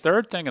 And then the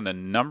third thing, and the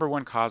number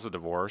one cause of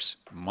divorce,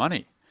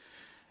 money.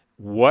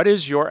 What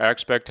is your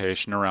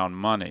expectation around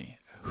money?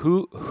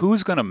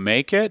 Who's going to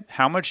make it?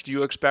 How much do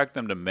you expect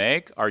them to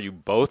make? Are you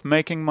both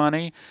making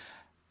money?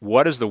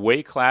 What is the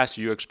weight class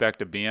you expect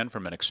to be in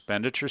from an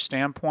expenditure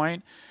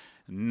standpoint?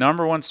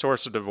 Number one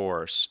source of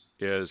divorce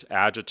is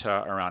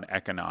agita around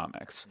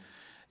economics.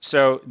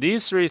 So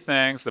these three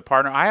things, the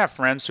partner, I have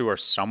friends who are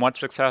somewhat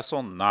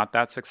successful, not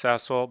that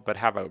successful, but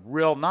have a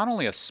real, not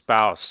only a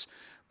spouse,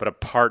 but a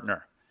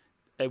partner.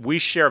 We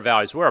share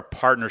values. We're a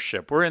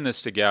partnership. We're in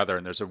this together,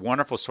 and there's a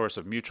wonderful source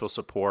of mutual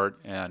support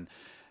and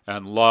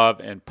love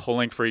and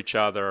pulling for each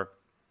other.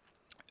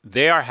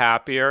 They are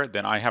happier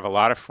than I have a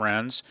lot of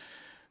friends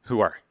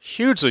who are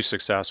hugely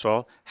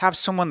successful, have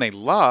someone they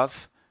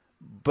love,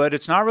 but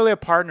it's not really a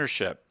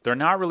partnership. They're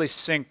not really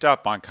synced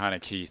up on kind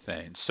of key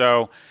things.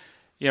 So,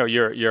 you know,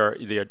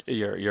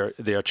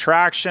 the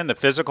attraction, the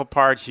physical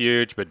part,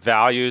 huge, but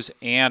values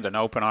and an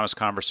open, honest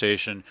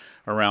conversation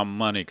around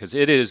money, because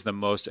it is the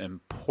most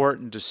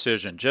important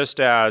decision.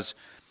 Just as,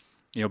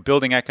 you know,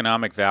 building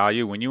economic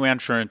value, when you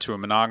enter into a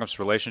monogamous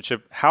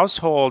relationship,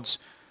 households,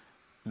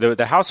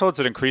 the households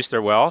that increase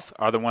their wealth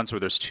are the ones where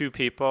there's two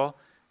people,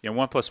 you know,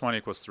 1 +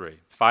 1 = 3,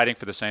 fighting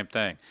for the same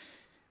thing.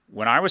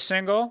 When I was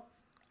single,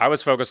 I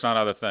was focused on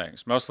other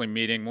things, mostly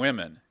meeting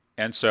women.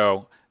 And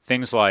so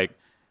things like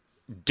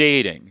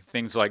dating,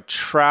 things like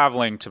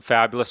traveling to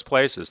fabulous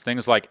places,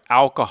 things like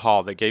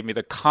alcohol that gave me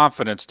the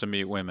confidence to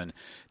meet women.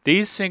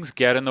 These things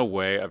get in the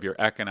way of your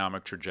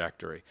economic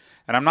trajectory.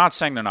 And I'm not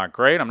saying they're not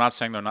great. I'm not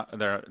saying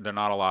they're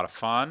not a lot of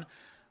fun.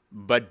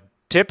 But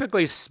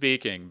typically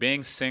speaking,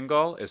 being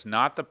single is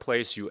not the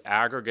place you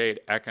aggregate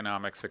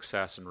economic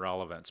success and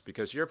relevance,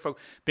 because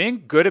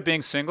being good at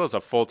being single is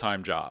a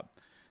full-time job.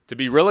 To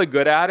be really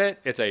good at it,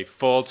 it's a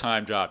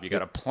full-time job. You got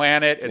to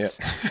plan it. It's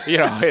you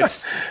know,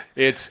 it's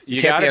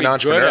you got to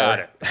be good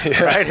at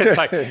it, right? It's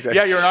like, exactly.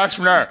 Yeah, you're an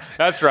entrepreneur.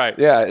 That's right.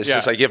 Yeah, it's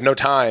just like you have no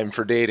time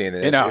for dating.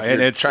 You know,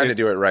 and it's trying to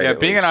do it right. Yeah,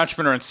 being an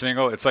entrepreneur and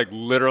single, it's like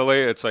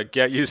literally, it's like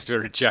get used to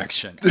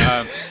rejection.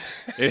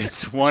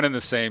 It's one and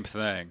the same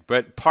thing.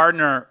 But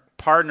partner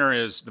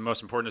is the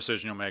most important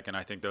decision you'll make, and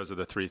I think those are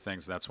the three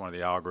things. That's one of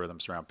the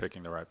algorithms around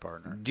picking the right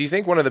partner. Do you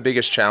think one of the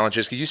biggest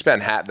challenges, because you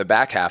spend the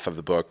back half of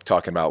the book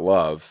talking about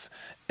love,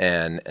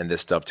 and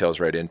this dovetails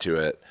right into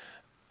it,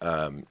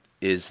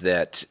 is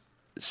that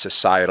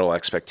societal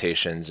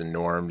expectations and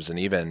norms, and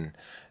even,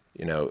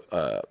 you know,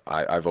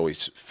 I've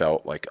always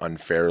felt like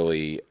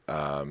unfairly,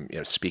 you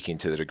know, speaking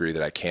to the degree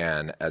that I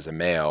can as a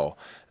male,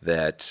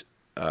 that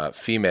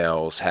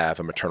females have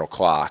a maternal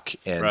clock,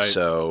 and right.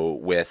 So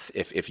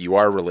if you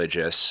are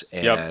religious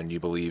and you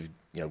believe,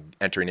 you know,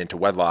 entering into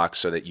wedlock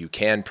so that you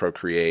can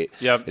procreate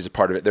is a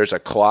part of it. There's a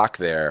clock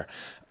there.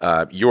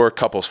 Your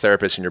couples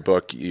therapist in your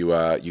book,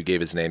 you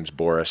gave his name's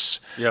Boris.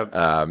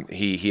 Yep.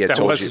 He had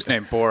told you his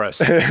name, Boris.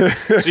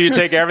 So you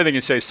take everything you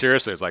say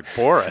seriously. It's like,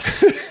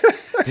 Boris.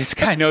 This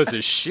guy knows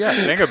his shit.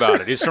 Think about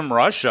it. He's from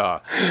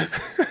Russia.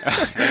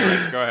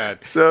 Anyways, go ahead.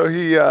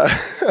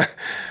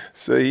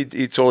 So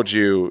he told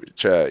you,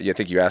 I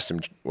think you asked him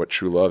what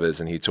true love is,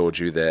 and he told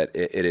you that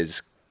it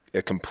is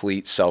a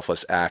complete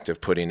selfless act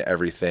of putting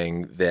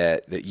everything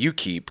that you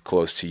keep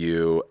close to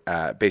you,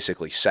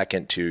 basically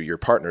second to your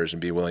partners,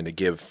 and be willing to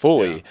give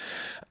fully.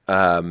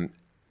 Yeah.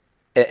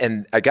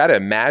 And I got to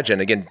imagine,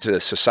 again, to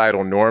the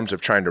societal norms of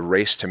trying to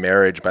race to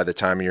marriage by the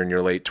time you're in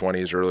your late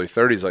 20s or early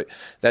 30s, like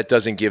that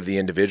doesn't give the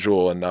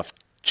individual enough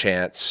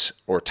chance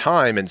or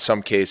time in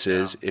some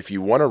cases, if you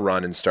want to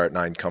run and start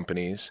 9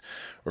 companies,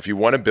 or if you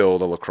want to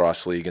build a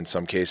lacrosse league in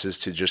some cases,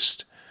 to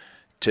just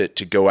to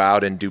go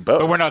out and do both.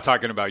 But we're not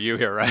talking about you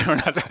here, right?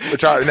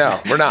 No,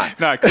 we're not.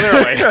 No,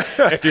 clearly.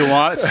 If you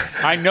want,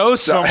 I know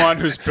someone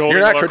who's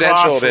building a lacrosse league. You're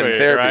not credentialed in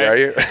therapy, right? Are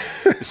you?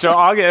 So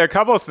I'll get a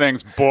couple of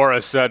things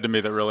Boris said to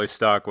me that really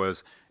stuck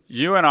was,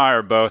 you and I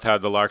are both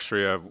had the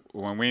luxury of,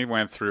 when we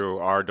went through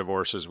our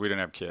divorces, we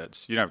didn't have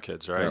kids. You didn't have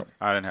kids, right? No.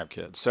 I didn't have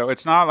kids. So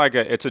it's not like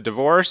it's a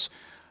divorce,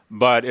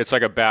 but it's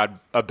like a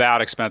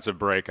bad expensive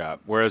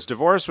breakup. Whereas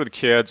divorce with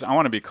kids, I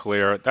want to be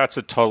clear, that's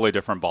a totally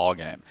different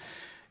ballgame.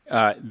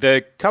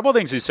 The couple of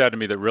things he said to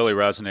me that really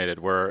resonated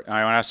were,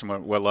 I asked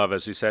him what love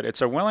is. He said,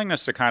 it's a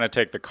willingness to kind of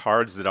take the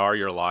cards that are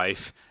your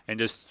life and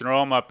just throw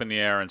them up in the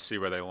air and see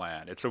where they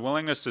land. It's a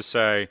willingness to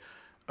say,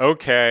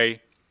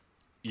 okay,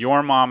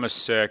 your mom is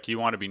sick, you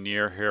want to be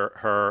near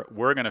her,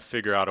 we're going to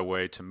figure out a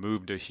way to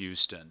move to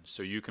Houston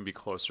so you can be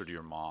closer to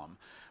your mom.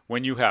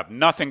 when you have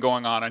nothing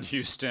going on in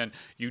Houston,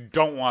 you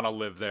don't want to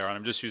live there. And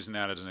I'm just using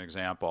that as an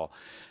example.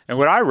 And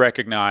what I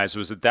recognized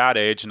was at that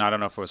age, and I don't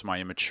know if it was my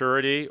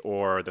immaturity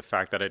or the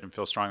fact that I didn't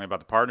feel strongly about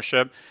the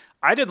partnership,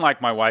 I didn't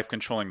like my wife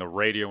controlling the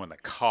radio in the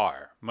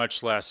car,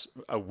 much less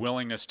a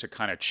willingness to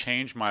kind of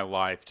change my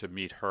life to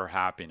meet her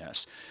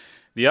happiness.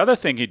 The other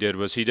thing he did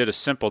was he did a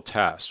simple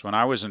test. When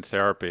I was in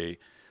therapy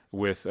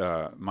with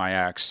my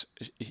ex,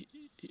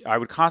 I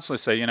would constantly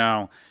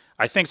say,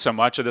 I think so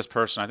much of this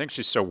person. I think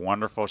she's so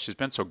wonderful. She's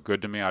been so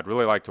good to me. I'd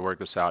really like to work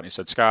this out. And he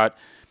said, Scott,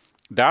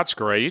 that's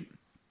great.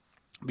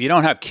 But you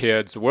don't have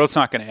kids. The world's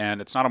not going to end.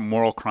 It's not a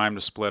moral crime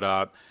to split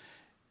up.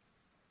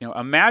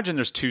 Imagine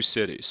there's two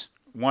cities.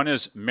 One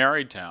is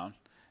Marytown,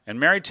 and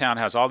Marytown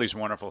has all these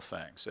wonderful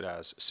things. It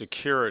has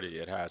security.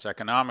 It has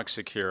economic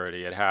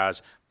security. It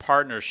has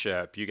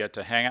partnership. You get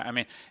to hang out. I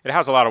mean, it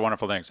has a lot of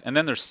wonderful things. And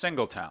then there's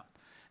Singletown.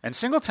 And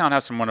Singletown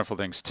has some wonderful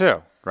things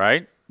too,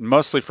 right?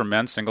 Mostly for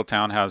men,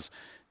 Singletown has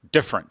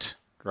different,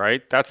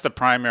 right? That's the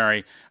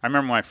primary. I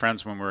remember my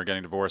friends when we were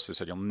getting divorced, they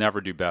said, you'll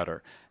never do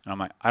better. And I'm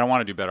like, I don't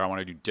want to do better. I want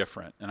to do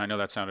different. And I know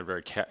that sounded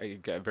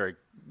very,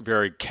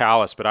 very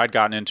callous, but I'd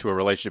gotten into a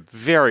relationship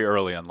very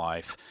early in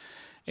life.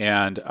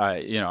 And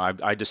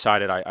I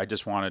decided I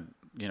just wanted,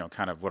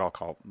 kind of what I'll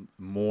call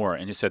more.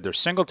 And he said, there's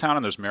Singletown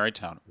and there's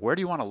Marytown. Where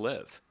do you want to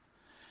live?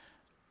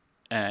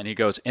 And he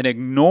goes, and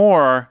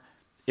ignore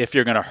if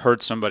you're going to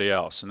hurt somebody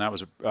else. And I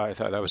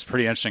thought that was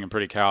pretty interesting and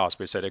pretty callous.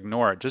 But he said,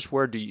 ignore it. Just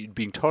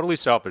being totally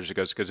selfish. He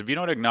goes, because if you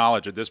don't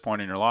acknowledge at this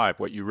point in your life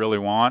what you really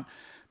want,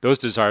 those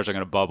desires are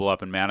going to bubble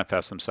up and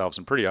manifest themselves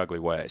in pretty ugly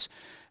ways.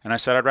 And I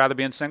said, I'd rather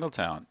be in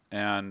Singletown.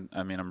 And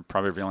I mean, I'm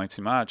probably revealing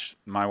too much.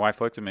 My wife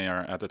looked at me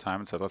at the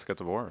time and said, let's get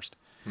divorced.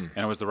 And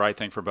it was the right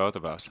thing for both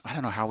of us. I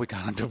don't know how we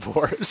got on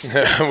divorce.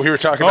 We were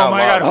talking about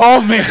love.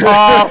 Oh my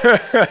God,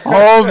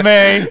 hold me,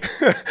 Paul.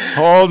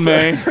 Hold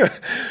me.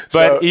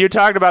 But you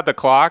talked about the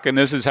clock, and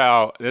this is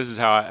how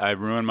I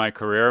ruined my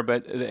career.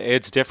 But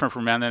it's different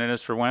for men than it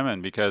is for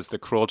women, because the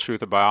cruel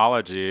truth of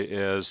biology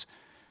is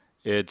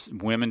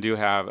women do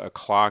have a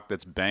clock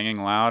that's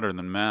banging louder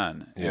than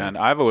men. Yeah. And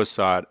I've always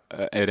thought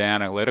it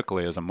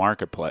analytically as a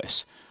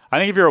marketplace. I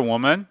think if you're a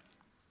woman,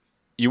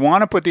 you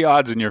want to put the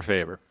odds in your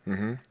favor.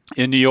 Mm-hmm.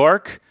 In New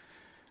York,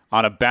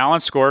 on a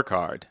balanced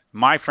scorecard,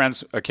 my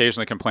friends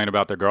occasionally complain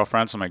about their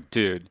girlfriends. I'm like,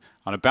 dude,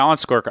 on a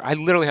balanced scorecard, I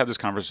literally had this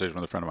conversation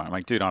with a friend of mine. I'm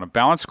like, dude, on a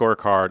balanced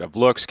scorecard of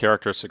looks,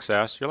 character,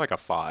 success, you're like a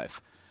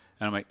 5.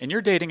 And I'm like, and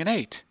you're dating an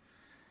 8.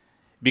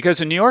 Because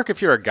in New York, if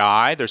you're a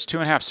guy, there's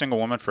 2.5 single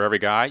women for every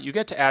guy. You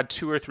get to add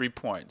 2 or 3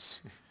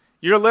 points.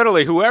 You're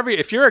literally,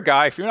 if you're a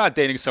guy, if you're not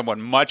dating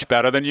someone much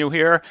better than you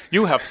here,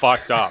 you have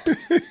fucked up.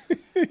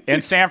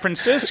 In San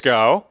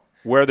Francisco,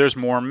 where there's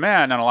more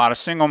men and a lot of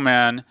single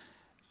men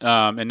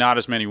and not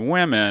as many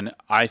women,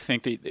 I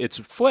think that it's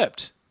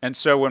flipped. And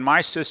so when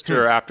my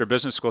sister, after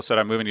business school, said,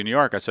 I'm moving to New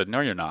York, I said,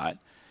 no, you're not.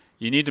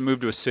 You need to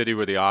move to a city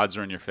where the odds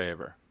are in your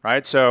favor,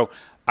 right? So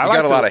you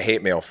got a lot of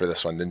hate mail for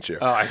this one, didn't you?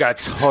 Oh, I got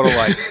total,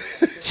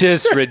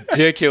 just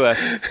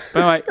ridiculous.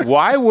 But I'm like,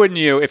 why wouldn't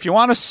you, if you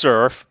want to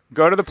surf,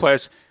 go to the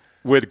place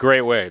with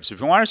great waves. If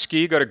you want to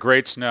ski, go to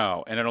great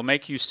snow, and it'll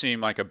make you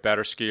seem like a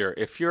better skier.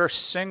 If you're a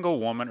single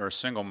woman or a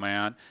single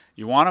man,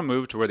 you want to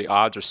move to where the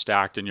odds are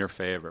stacked in your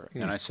favor.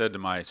 And I said to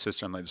my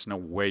sister, I'm like, there's no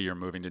way you're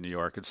moving to New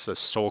York. It's a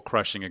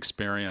soul-crushing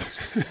experience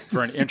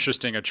for an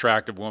interesting,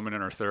 attractive woman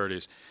in her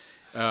 30s.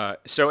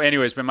 So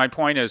anyways, but my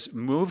point is,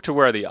 move to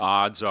where the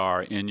odds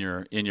are in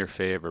your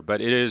favor.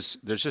 But there's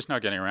just no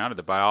getting around it.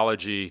 The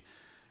biology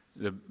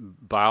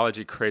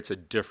creates a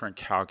different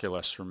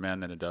calculus for men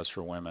than it does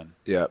for women.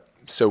 Yeah.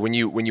 So when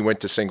you went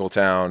to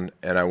Singletown,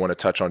 and I want to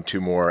touch on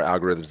 2 more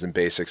algorithms and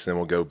basics, then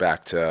we'll go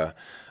back to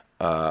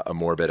a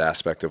morbid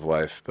aspect of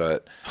life.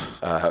 But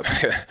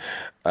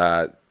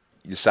you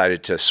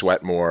decided to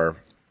sweat more,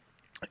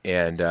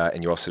 and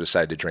you also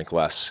decided to drink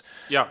less.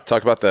 Yeah.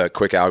 Talk about the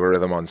quick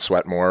algorithm on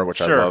sweat more, which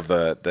sure. I love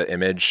the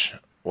image.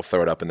 We'll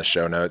throw it up in the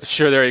show notes.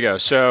 Sure, there you go.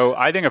 So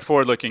I think a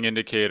forward-looking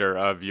indicator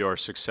of your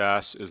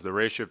success is the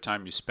ratio of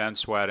time you spend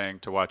sweating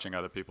to watching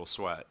other people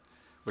sweat,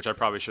 which I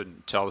probably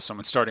shouldn't tell to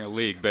someone starting a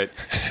league. But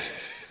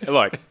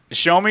look,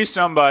 show me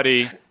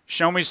somebody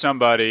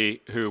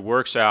who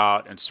works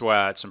out and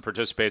sweats and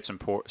participates in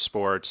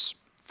sports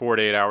 4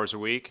 to 8 hours a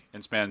week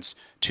and spends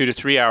 2 to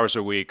 3 hours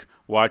a week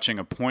watching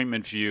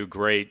appointment view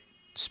great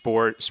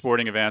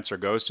sporting events or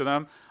goes to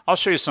them. I'll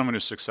show you someone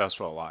who's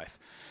successful at life.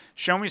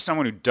 Show me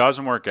someone who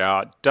doesn't work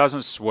out,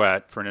 doesn't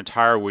sweat for an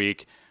entire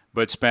week,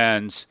 but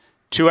spends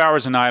 2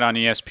 hours a night on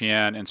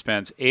ESPN and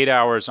spends 8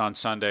 hours on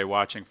Sunday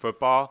watching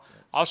football.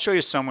 I'll show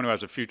you someone who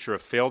has a future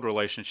of failed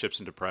relationships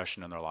and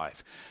depression in their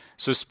life.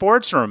 So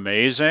sports are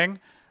amazing,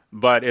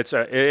 but it's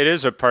a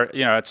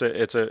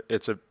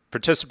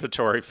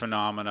participatory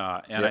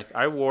phenomena, and yeah.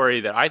 I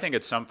worry that I think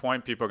at some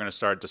point people are going to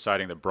start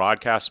deciding that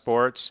broadcast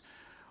sports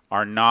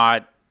are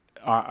not.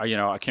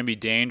 Can be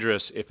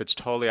dangerous if it's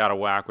totally out of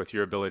whack with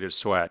your ability to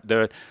sweat.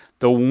 The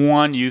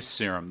one youth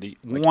serum,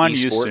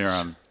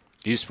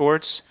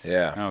 esports.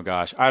 Yeah. Oh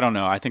gosh, I don't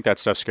know. I think that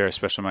stuff's scary,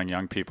 especially among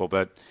young people.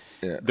 But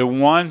the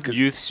one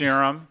youth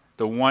serum,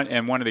 one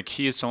of the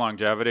keys to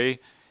longevity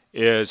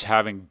is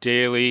having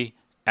daily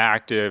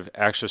active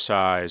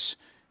exercise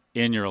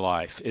in your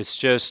life. It's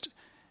just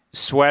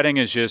sweating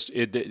is just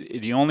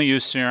the only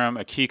use serum,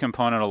 a key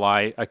component of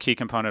life, a key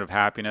component of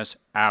happiness.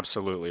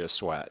 Absolutely, a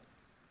sweat.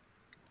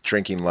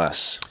 Drinking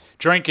less.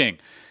 Drinking.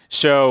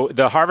 So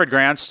the Harvard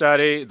Grant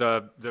study,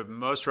 the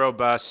most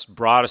robust,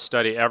 broadest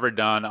study ever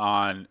done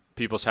on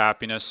people's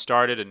happiness,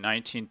 started in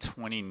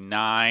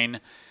 1929.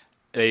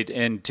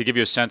 And to give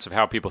you a sense of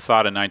how people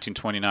thought in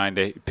 1929,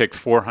 they picked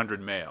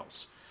 400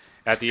 males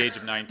at the age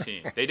of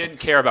 19. They didn't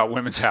care about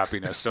women's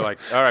happiness. So like,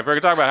 all right, if we're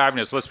going to talk about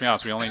happiness, let's be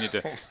honest, we only need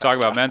to talk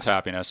about men's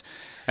happiness.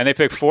 And they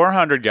picked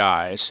 400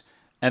 guys,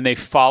 and they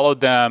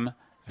followed them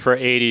for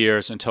 80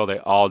 years until they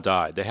all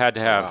died. They had to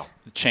have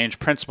change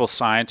principal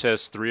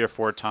scientists 3 or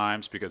 4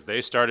 times because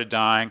they started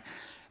dying.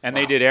 And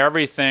they did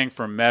everything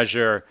from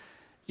measure,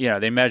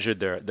 they measured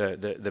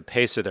the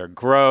pace of their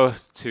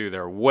growth to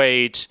their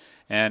weight.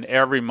 And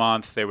every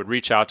month they would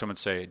reach out to them and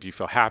say, do you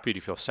feel happy? Do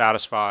you feel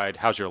satisfied?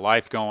 How's your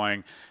life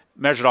going?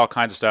 Measured all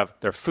kinds of stuff,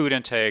 their food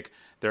intake,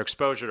 their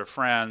exposure to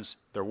friends,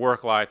 their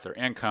work life, their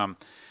income.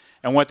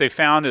 And what they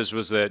found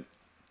was that,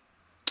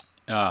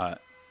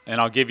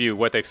 and I'll give you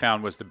what they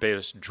found was the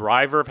biggest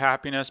driver of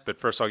happiness, but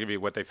first I'll give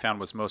you what they found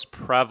was most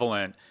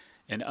prevalent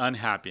in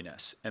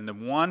unhappiness. And the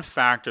one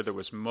factor that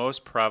was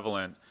most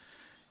prevalent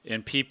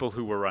in people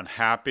who were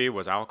unhappy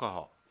was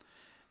alcohol.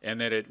 And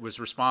that it was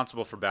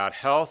responsible for bad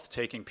health,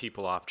 taking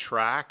people off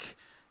track,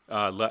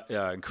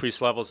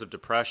 increased levels of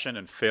depression,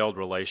 and failed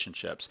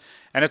relationships.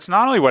 And it's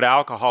not only what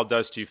alcohol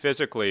does to you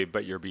physically,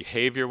 but your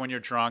behavior when you're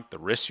drunk, the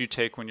risks you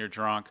take when you're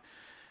drunk.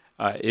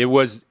 It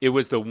was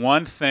the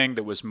one thing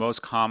that was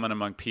most common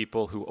among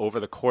people who, over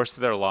the course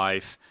of their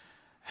life,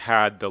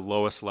 had the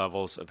lowest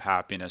levels of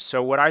happiness.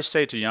 So what I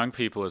say to young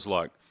people is,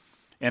 look,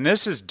 and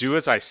this is do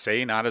as I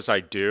say, not as I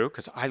do,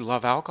 because I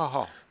love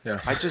alcohol. Yeah.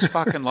 I just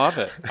fucking love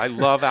it. I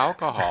love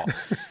alcohol.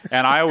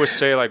 And I always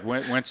say, like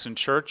Winston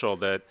Churchill,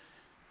 that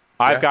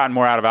I've gotten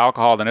more out of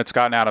alcohol than it's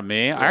gotten out of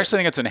me. I actually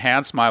think it's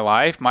enhanced my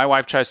life. My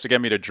wife tries to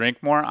get me to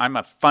drink more. I'm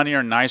a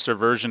funnier, nicer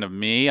version of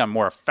me. I'm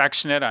more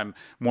affectionate. I'm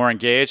more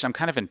engaged. I'm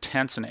kind of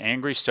intense and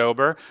angry,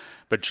 sober.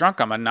 But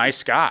drunk, I'm a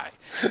nice guy.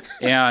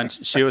 And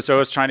she was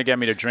always trying to get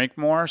me to drink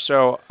more.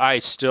 So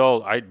I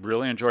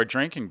really enjoy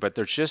drinking, but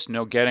there's just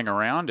no getting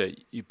around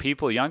it.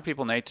 Young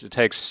people need to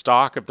take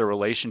stock of the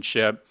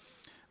relationship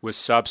with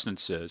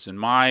substances. And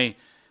my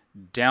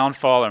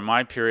downfall in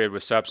my period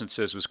with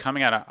substances was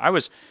coming out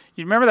of,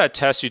 you remember that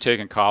test you take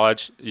in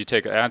college? You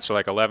answer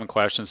like 11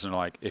 questions and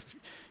like,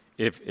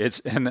 if it's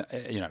in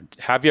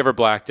have you ever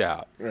blacked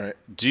out? Right.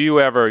 Do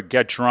you ever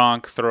get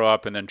drunk, throw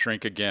up, and then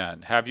drink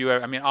again? Have you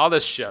ever, all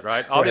this shit,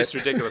 right? All these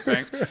ridiculous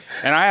things.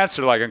 And I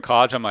answered like in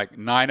college, I'm like,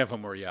 9 of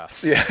them were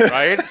yes,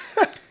 right?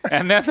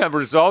 And then the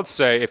results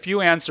say, if you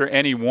answer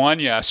any one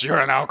yes, you're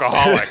an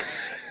alcoholic.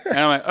 And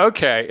I'm like,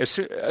 okay.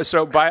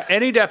 So by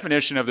any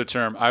definition of the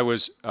term, I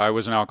was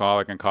an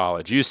alcoholic in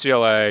college.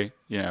 UCLA,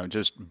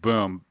 just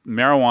boom,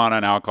 marijuana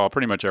and alcohol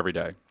pretty much every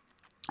day.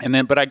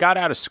 But I got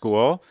out of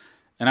school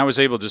and I was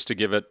able just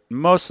to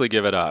mostly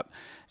give it up.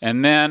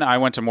 And then I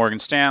went to Morgan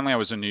Stanley. I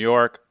was in New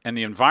York, and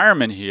the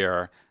environment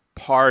here,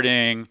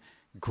 partying,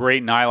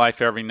 great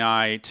nightlife every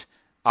night,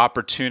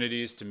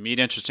 opportunities to meet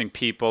interesting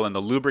people, and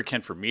the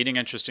lubricant for meeting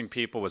interesting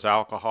people was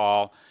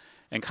alcohol.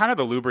 And kind of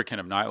the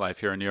lubricant of nightlife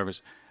here in New York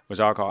was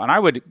alcohol. And I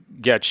would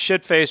get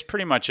shit-faced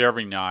pretty much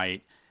every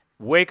night,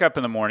 wake up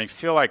in the morning,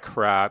 feel like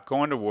crap,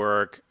 go into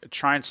work,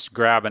 try and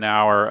grab an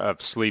hour of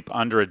sleep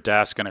under a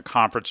desk in a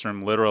conference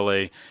room,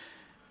 literally,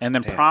 and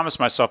then promise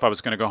myself I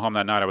was going to go home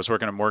that night. I was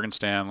working at Morgan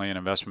Stanley in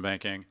investment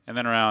banking. And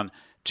then around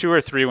 2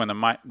 or 3, when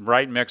the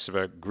right mix of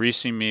a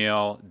greasy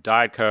meal,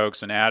 Diet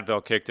Cokes, and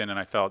Advil kicked in, and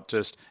I felt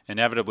just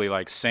inevitably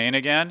like sane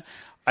again,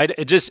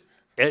 I'd just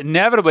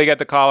inevitably get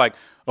the call like,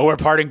 oh, we're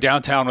partying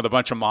downtown with a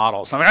bunch of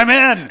models. I'm like,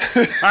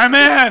 I'm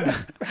in.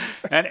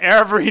 And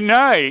every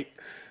night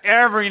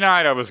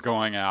I was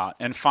going out.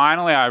 And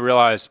finally I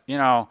realized,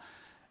 not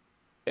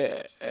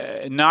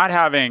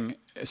having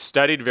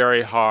studied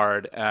very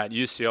hard at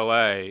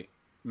UCLA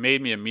made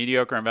me a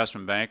mediocre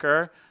investment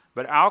banker,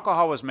 but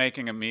alcohol was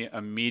making me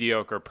a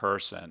mediocre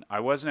person. I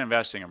wasn't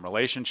investing in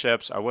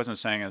relationships. I wasn't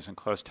staying as in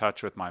close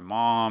touch with my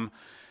mom.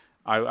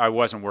 I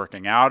wasn't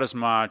working out as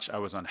much. I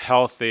was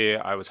unhealthy.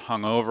 I was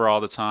hungover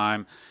all the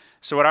time.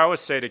 So what I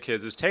always say to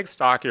kids is take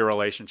stock of your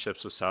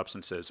relationships with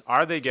substances.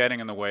 Are they getting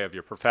in the way of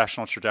your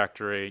professional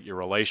trajectory, your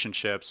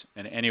relationships,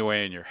 in any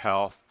way in your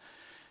health?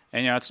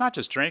 And, it's not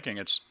just drinking,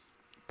 it's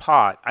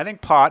pot. I think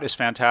pot is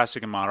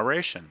fantastic in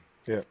moderation.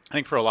 Yeah. I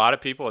think for a lot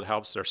of people, it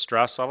helps their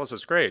stress levels.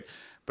 It's great.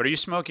 But are you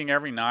smoking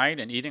every night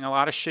and eating a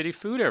lot of shitty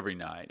food every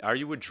night? Are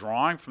you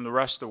withdrawing from the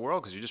rest of the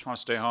world because you just want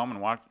to stay home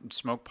and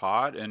smoke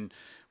pot and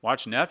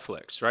watch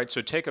Netflix, right?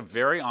 So take a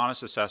very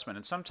honest assessment.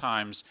 And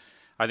sometimes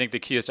I think the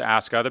key is to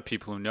ask other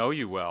people who know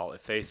you well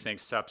if they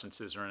think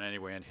substances are in any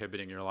way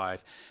inhibiting your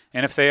life.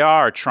 And if they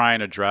are, try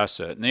and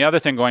address it. And the other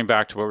thing, going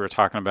back to what we were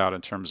talking about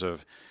in terms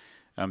of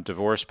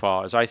divorce,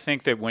 Paul, is I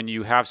think that when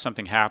you have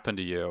something happen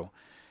to you,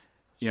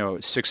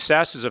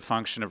 success is a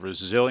function of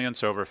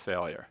resilience over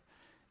failure.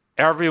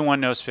 Everyone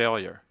knows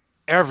failure.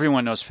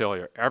 Everyone knows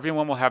failure.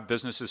 Everyone will have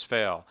businesses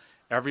fail.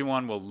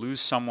 Everyone will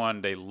lose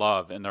someone they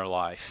love in their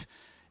life.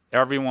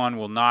 Everyone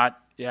will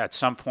not, at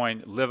some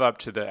point, live up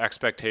to the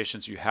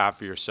expectations you have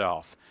for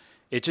yourself.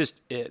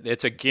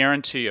 It's a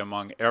guarantee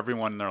among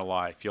everyone in their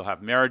life. You'll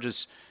have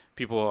marriages,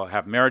 people will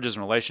have marriages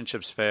and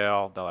relationships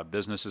fail. They'll have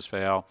businesses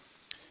fail.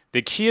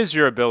 The key is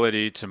your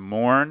ability to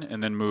mourn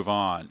and then move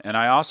on. And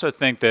I also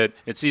think that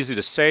it's easy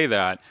to say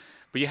that,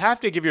 but you have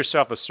to give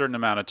yourself a certain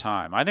amount of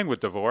time. I think with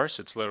divorce,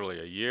 it's literally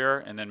a year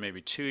and then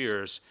maybe 2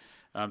 years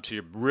till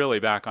you're really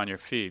back on your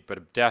feet. But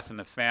a death in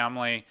the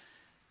family,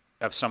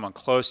 of someone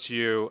close to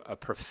you, a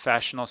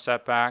professional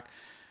setback.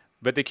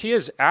 But the key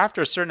is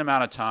after a certain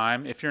amount of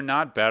time, if you're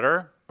not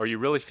better or you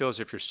really feel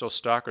as if you're still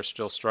stuck or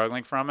still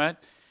struggling from it,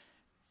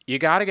 you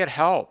got to get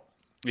help.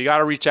 You got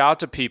to reach out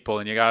to people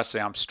and you got to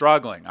say, I'm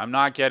struggling. I'm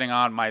not getting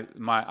on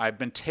I've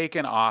been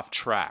taken off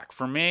track.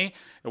 For me,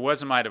 it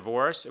wasn't my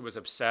divorce. It was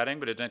upsetting,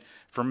 but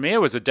for me, it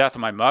was the death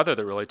of my mother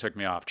that really took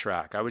me off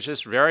track. I was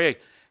just very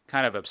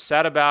kind of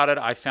upset about it.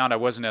 I found I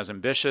wasn't as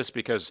ambitious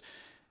because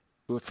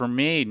for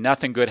me,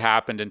 nothing good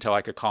happened until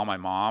I could call my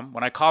mom.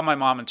 When I called my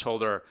mom and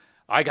told her,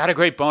 I got a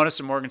great bonus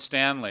at Morgan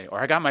Stanley, or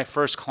I got my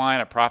first client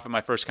at Profit,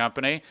 my first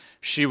company,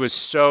 she was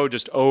so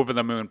just over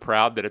the moon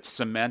proud that it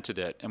cemented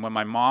it. And when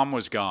my mom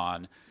was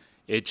gone,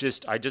 I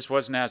just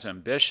wasn't as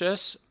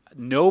ambitious.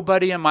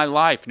 Nobody in my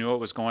life knew what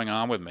was going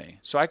on with me.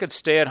 So I could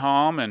stay at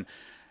home and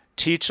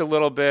teach a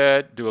little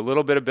bit, do a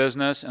little bit of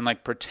business, and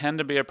like pretend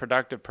to be a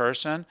productive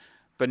person.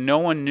 But no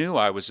one knew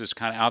I was just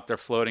kind of out there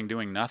floating,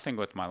 doing nothing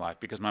with my life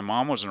because my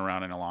mom wasn't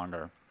around any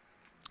longer.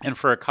 And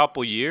for a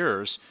couple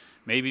years,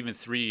 maybe even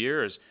 3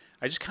 years,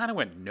 I just kind of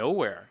went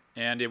nowhere.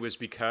 And it was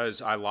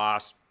because I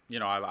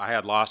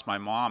had lost my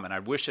mom. And I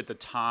wish at the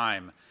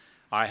time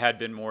I had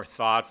been more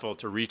thoughtful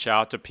to reach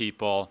out to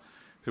people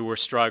who were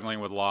struggling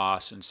with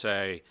loss and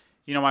say,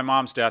 my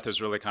mom's death has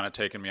really kind of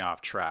taken me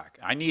off track.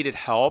 I needed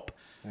help,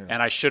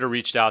 and I should have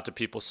reached out to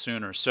people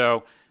sooner.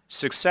 So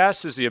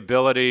success is the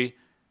ability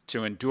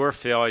to endure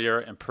failure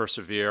and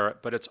persevere,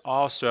 but it's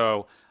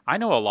also, I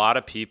know a lot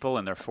of people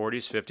in their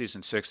 40s, 50s,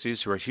 and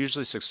 60s who are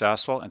hugely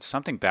successful and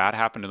something bad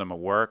happened to them at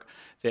work.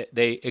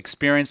 They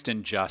experienced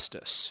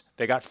injustice.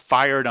 They got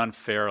fired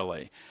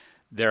unfairly.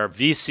 Their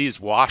VCs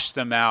washed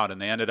them out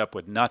and they ended up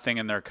with nothing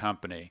in their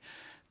company.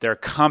 Their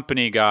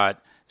company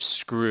got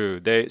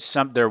screwed.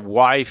 Their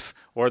wife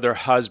or their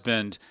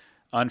husband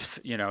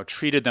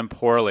treated them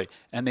poorly,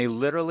 and they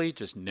literally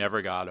just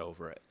never got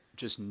over it.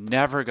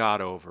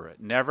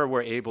 Never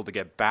were able to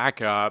get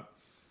back up.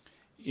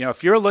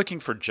 If you're looking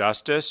for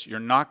justice, you're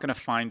not going to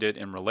find it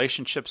in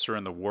relationships or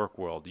in the work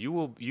world. You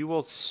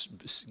will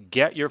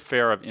get your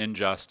share of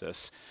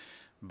injustice,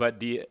 but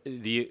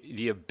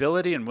the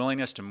ability and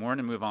willingness to mourn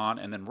and move on,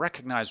 and then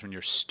recognize when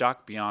you're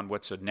stuck beyond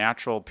what's a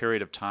natural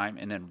period of time,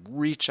 and then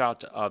reach out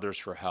to others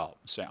for help.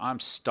 Say, I'm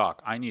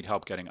stuck. I need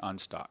help getting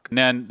unstuck. And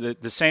then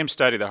the same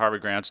study, the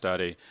Harvard Grant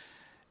study.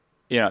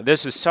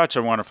 This is such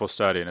a wonderful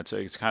study, and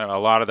it's kind of a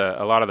lot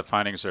of the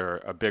findings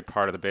are a big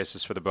part of the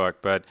basis for the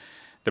book. But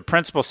the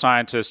principal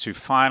scientist who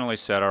finally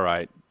said, all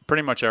right,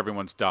 pretty much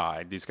everyone's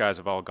died. These guys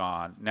have all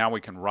gone. Now we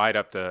can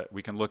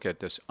look at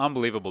this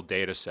unbelievable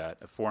data set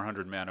of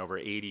 400 men over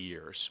 80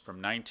 years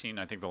from 19.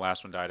 I think the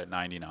last one died at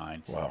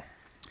 99. Wow.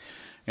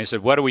 And he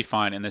said, what do we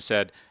find? And they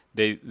said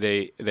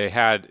they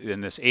had in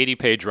this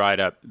 80-page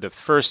write-up, the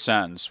first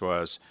sentence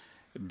was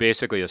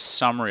basically a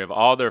summary of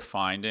all their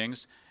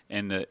findings.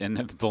 And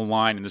the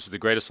line, and this is the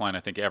greatest line I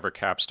think ever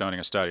capstoning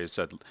a study,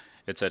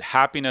 it said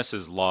happiness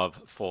is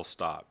love, full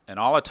stop. And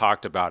all it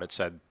talked about, it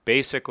said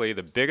basically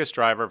the biggest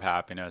driver of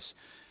happiness,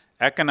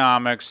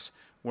 economics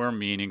were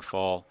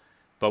meaningful,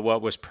 but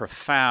what was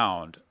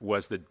profound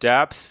was the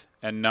depth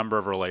and number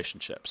of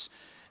relationships.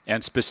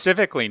 And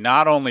specifically,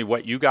 not only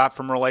what you got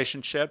from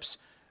relationships,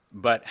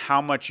 but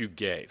how much you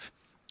gave.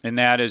 And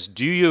that is,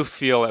 do you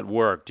feel at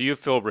work, do you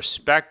feel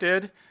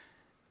respected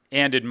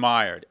and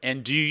admired?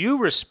 And do you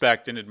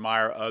respect and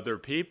admire other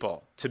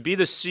people? To be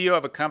the CEO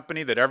of a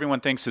company that everyone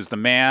thinks is the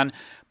man,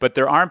 but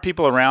there aren't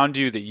people around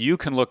you that you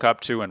can look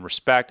up to and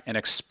respect and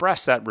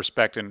express that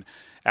respect and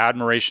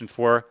admiration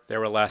for, they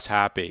were less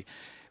happy.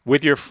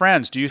 With your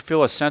friends, do you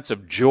feel a sense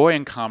of joy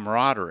and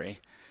camaraderie?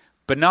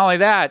 But not only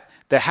that,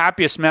 the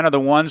happiest men are the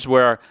ones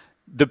where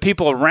the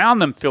people around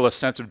them feel a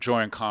sense of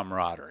joy and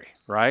camaraderie,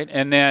 right?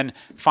 And then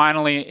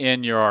finally,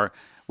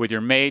 with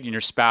your mate and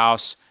your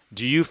spouse,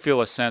 do you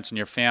feel a sense in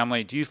your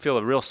family? Do you feel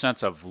a real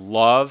sense of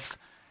love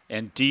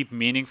and deep,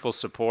 meaningful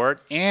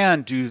support?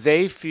 And do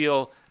they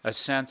feel a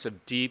sense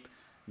of deep,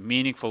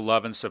 meaningful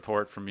love and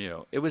support from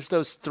you? It was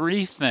those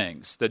three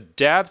things, the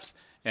depth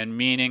and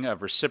meaning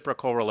of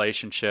reciprocal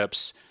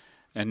relationships,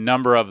 and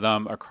number of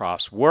them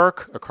across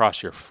work,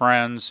 across your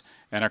friends,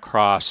 and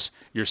across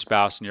your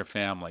spouse and your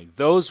family.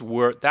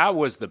 That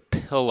was the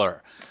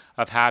pillar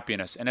of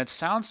happiness. And it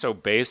sounds so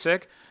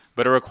basic,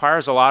 but it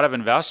requires a lot of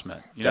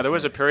investment. There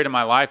was a period in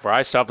my life where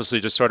I selfishly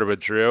just sort of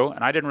withdrew,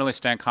 and I didn't really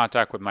stay in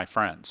contact with my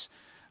friends.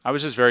 I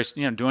was just very,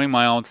 doing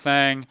my own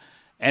thing.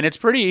 And it's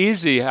pretty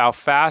easy how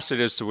fast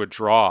it is to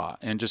withdraw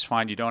and just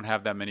find you don't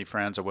have that many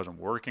friends. I wasn't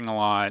working a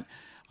lot.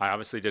 I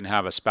obviously didn't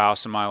have a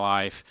spouse in my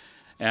life.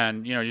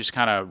 And, you just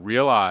kind of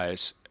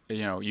realize,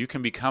 you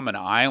can become an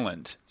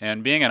island.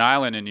 And being an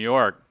island in New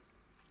York,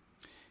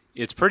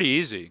 it's pretty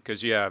easy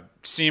because you have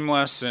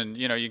Seamless and,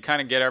 you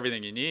kind of get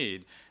everything you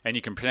need. And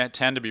you can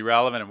tend to be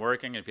relevant and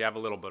working. If you have a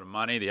little bit of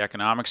money, the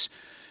economics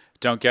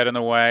don't get in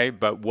the way.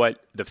 But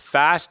what the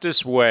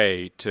fastest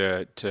way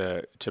to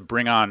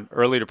bring on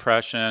early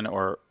depression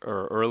or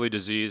early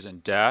disease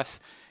and death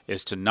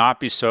is to not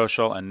be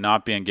social and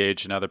not be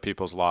engaged in other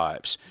people's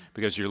lives,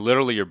 because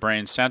your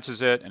brain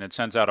senses it and it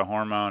sends out a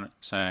hormone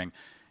saying,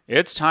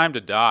 it's time to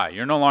die.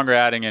 You're no longer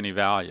adding any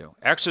value.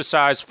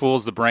 Exercise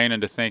fools the brain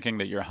into thinking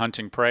that you're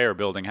hunting prey or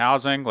building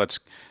housing. Let's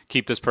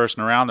keep this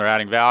person around. They're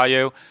adding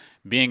value.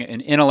 Being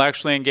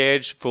intellectually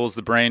engaged fools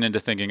the brain into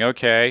thinking,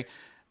 okay,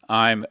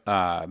 I'm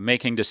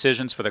making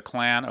decisions for the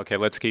clan. Okay,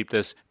 let's keep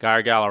this guy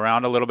or gal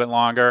around a little bit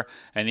longer.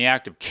 And the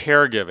act of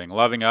caregiving,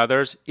 loving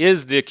others,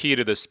 is the key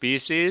to the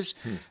species.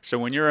 So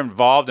when you're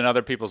involved in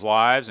other people's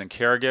lives and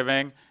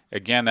caregiving,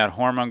 again, that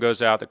hormone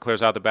goes out that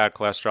clears out the bad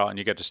cholesterol, and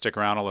you get to stick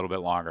around a little bit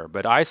longer.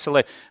 But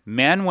isolate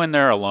men when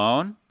they're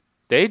alone,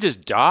 they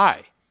just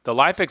die. The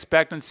life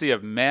expectancy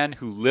of men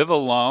who live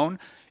alone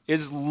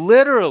is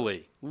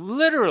literally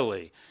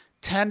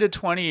 10 to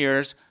 20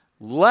 years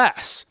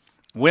less.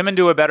 Women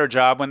do a better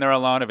job when they're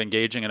alone of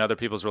engaging in other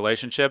people's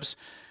relationships.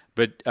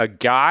 But a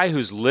guy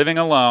who's living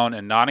alone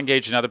and not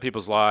engaged in other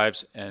people's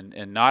lives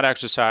and not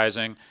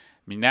exercising,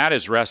 that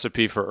is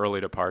recipe for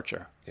early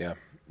departure. Yeah.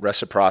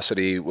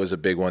 Reciprocity was a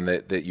big one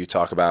that you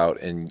talk about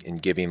in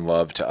giving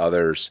love to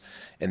others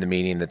and the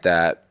meaning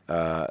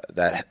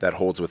that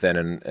holds within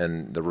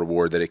and the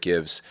reward that it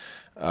gives.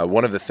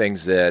 One of the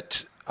things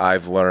that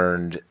I've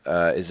learned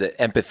is that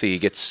empathy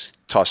gets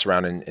tossed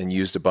around and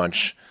used a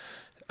bunch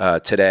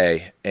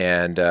today,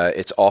 and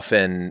it's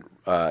often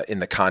in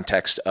the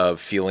context of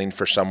feeling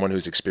for someone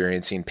who's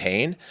experiencing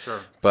pain.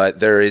 Sure. But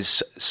there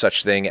is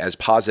such thing as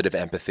positive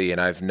empathy, and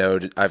I've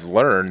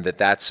learned that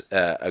that's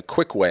a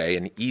quick way,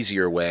 an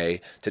easier way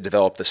to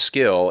develop the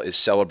skill is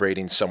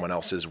celebrating someone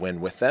else's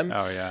win with them.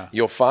 Oh yeah.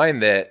 You'll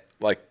find that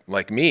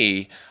like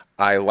me,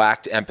 I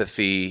lacked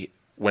empathy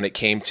when it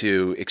came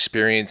to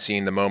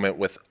experiencing the moment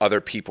with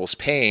other people's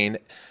pain,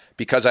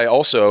 because I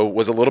also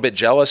was a little bit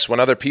jealous when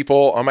other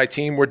people on my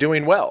team were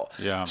doing well.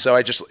 Yeah. So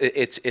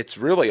it's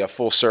really a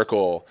full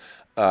circle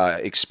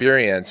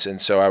experience. And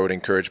so I would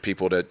encourage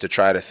people to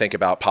try to think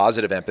about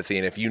positive empathy.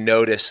 And if you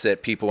notice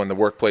that people in the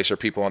workplace or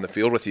people on the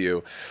field with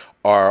you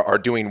are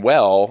doing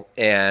well,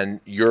 and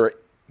your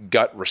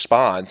gut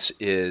response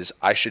is,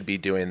 I should be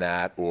doing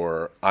that,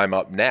 or I'm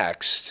up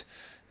next,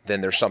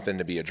 then there's something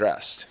to be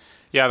addressed.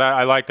 Yeah,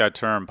 I like that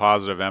term,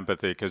 positive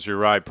empathy, because you're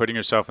right, putting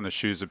yourself in the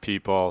shoes of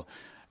people.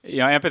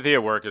 Empathy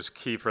at work is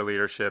key for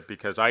leadership,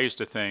 because I used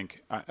to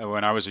think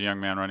when I was a young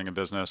man running a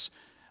business,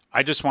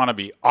 I just want to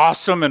be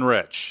awesome and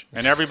rich,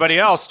 and everybody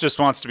else just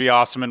wants to be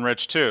awesome and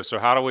rich too. So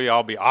how do we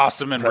all be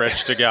awesome and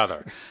rich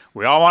together?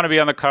 We all want to be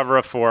on the cover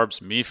of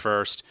Forbes, me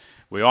first.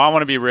 We all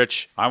want to be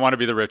rich. I want to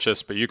be the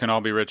richest, but you can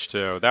all be rich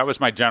too. That was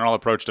my general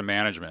approach to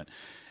management.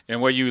 And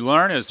what you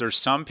learn is there's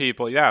some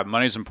people,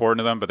 money's important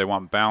to them, but they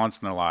want balance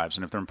in their lives.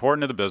 And if they're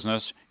important to the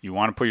business, you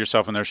want to put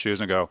yourself in their shoes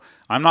and go,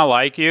 I'm not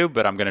like you,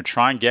 but I'm going to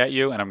try and get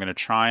you, and I'm going to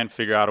try and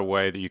figure out a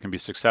way that you can be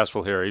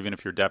successful here, even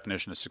if your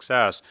definition of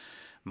success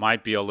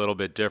might be a little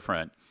bit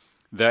different.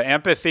 The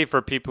empathy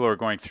for people who are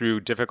going through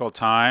difficult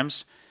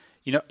times,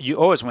 you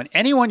always, when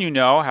anyone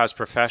has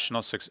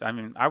professional success,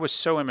 I was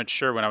so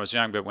immature when I was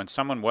young, but when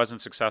someone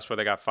wasn't successful,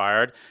 they got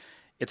fired,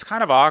 it's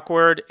kind of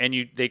awkward, and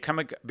they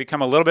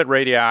become a little bit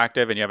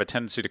radioactive, and you have a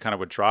tendency to kind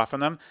of withdraw from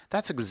them.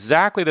 That's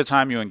exactly the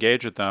time you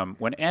engage with them.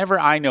 Whenever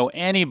I know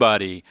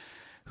anybody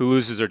who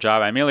loses their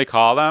job, I immediately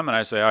call them, and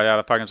I say,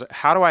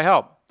 how do I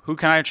help? Who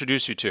can I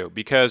introduce you to?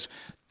 Because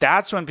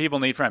that's when people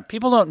need friends.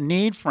 People don't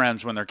need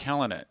friends when they're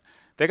killing it.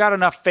 They got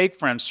enough fake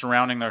friends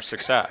surrounding their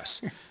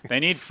success. They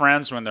need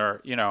friends when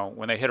they're,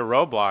 when they hit a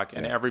roadblock,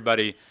 and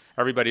everybody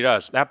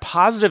does. That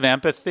positive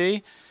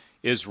empathy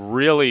is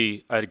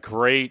really a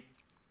great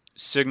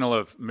signal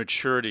of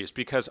maturity, is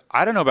because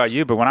I don't know about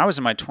you, but when I was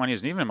in my 20s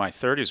and even in my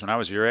 30s, when I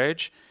was your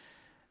age,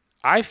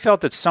 I felt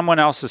that someone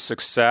else's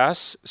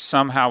success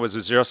somehow was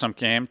a zero-sum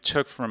game,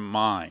 took from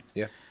mine.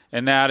 Yeah.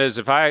 And that is,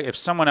 if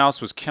someone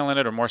else was killing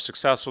it or more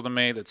successful than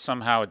me, that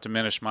somehow it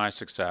diminished my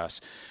success.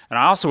 And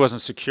I also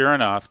wasn't secure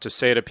enough to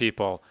say to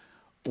people,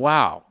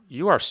 wow,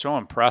 you are so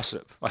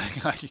impressive.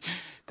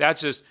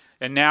 That's just...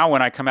 And now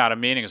when I come out of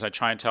meetings, I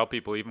try and tell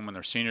people, even when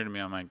they're senior to me,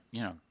 I'm like,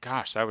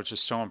 gosh, that was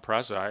just so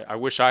impressive. I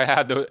wish I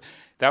had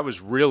that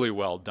was really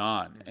well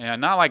done. And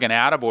not like an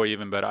attaboy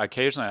even, but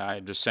occasionally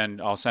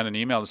I'll send an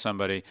email to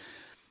somebody.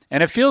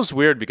 And it feels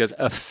weird because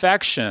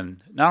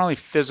affection, not only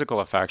physical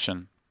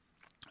affection,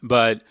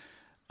 but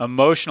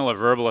emotional or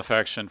verbal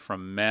affection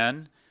from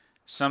men,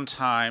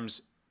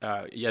 sometimes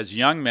as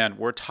young men,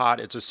 we're taught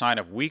it's a sign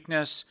of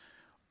weakness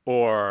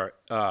or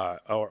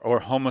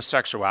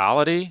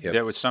homosexuality,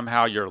 that was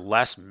somehow you're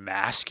less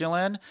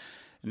masculine,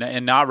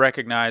 and not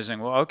recognizing,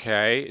 well,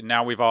 okay,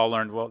 now we've all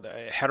learned, well,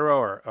 hetero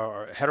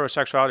or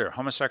heterosexuality or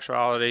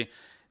homosexuality,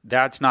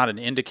 that's not an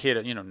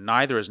indicator,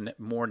 neither is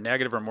more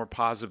negative or more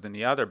positive than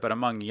the other. But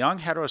among young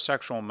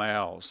heterosexual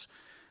males,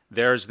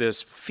 there's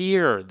this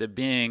fear that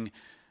being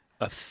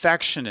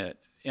affectionate,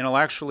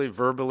 intellectually,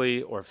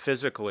 verbally, or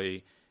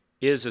physically,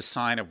 is a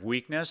sign of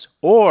weakness.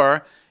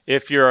 Or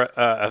if you're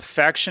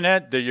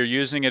affectionate, that you're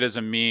using it as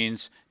a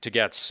means to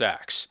get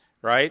sex,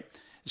 right?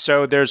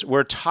 So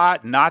we're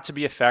taught not to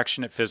be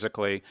affectionate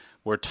physically.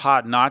 We're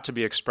taught not to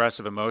be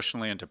expressive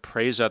emotionally and to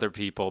praise other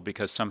people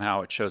because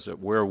somehow it shows that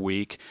we're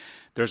weak.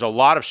 There's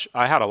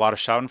I had a lot of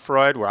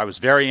Schadenfreude where I was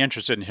very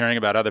interested in hearing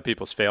about other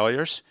people's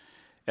failures.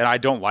 And I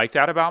don't like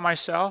that about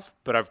myself,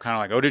 but I'm kind of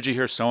like, oh, did you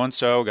hear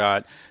so-and-so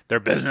got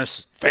their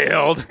business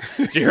failed?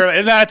 Did you hear,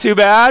 isn't that too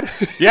bad?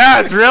 Yeah,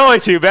 it's really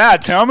too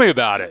bad. Tell me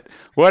about it.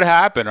 What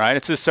happened, right?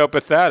 It's just so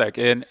pathetic.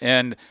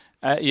 And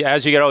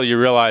as you get older, you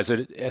realize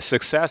that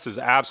success is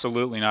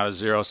absolutely not a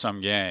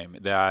zero-sum game,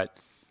 that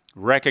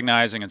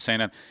recognizing and saying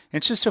that.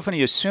 It's just so funny.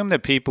 You assume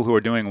that people who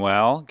are doing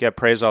well get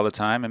praise all the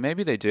time, and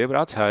maybe they do, but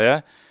I'll tell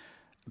you,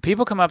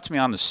 people come up to me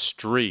on the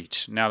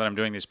street now that I'm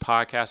doing these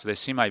podcasts, they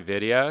see my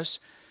videos,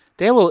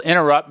 they will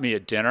interrupt me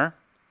at dinner.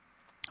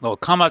 They'll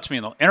come up to me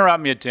and they'll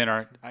interrupt me at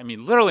dinner. I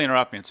mean, literally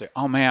interrupt me and say,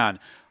 oh man,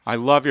 I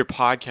love your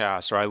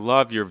podcast or I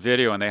love your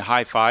video, and they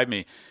high-five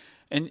me.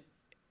 And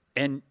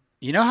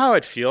you know how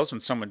it feels when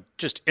someone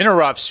just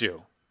interrupts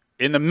you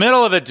in the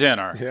middle of a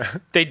dinner? Yeah.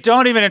 They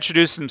don't even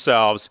introduce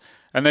themselves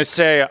and they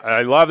say,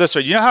 I love this.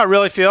 Or you know how it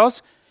really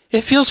feels?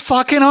 It feels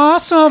fucking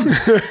awesome.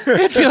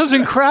 It feels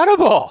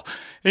incredible.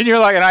 And you're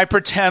like, and I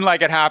pretend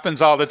like it happens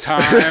all the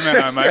time, and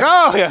I'm like,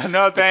 oh yeah,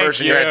 no, thank you. The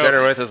person you're at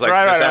dinner with is like,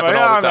 right, does this happen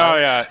all the time?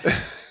 No, yeah.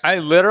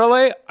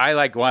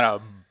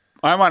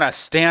 I want to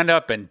stand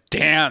up and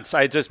dance.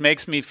 It just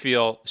makes me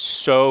feel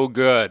so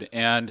good.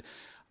 And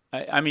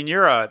I mean,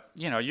 you're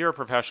a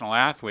professional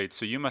athlete,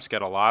 so you must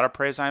get a lot of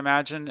praise, I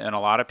imagine, and a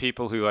lot of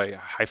people who are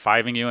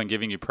high-fiving you and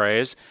giving you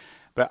praise.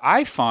 But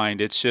I find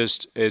it's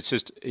just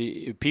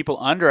people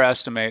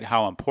underestimate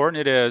how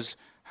important it is,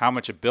 how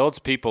much it builds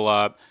people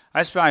up.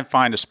 I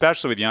find,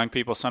 especially with young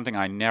people, something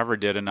I never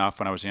did enough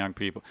when I was young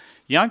people.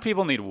 Young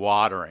people need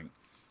watering,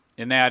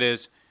 and that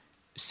is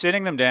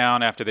sitting them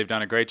down after they've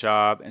done a great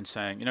job and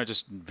saying,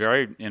 just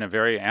in a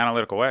very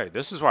analytical way,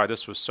 this is why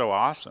this was so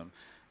awesome.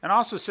 And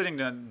also sitting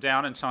them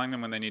down and telling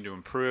them when they need to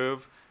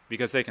improve,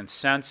 because they can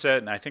sense it,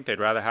 and I think they'd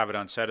rather have it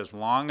unsaid as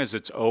long as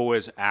it's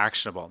always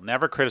actionable.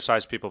 Never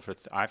criticize people for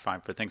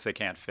things they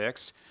can't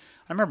fix.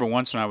 I remember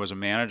once when I was a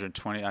manager in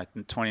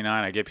 29,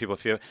 I gave people a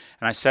few,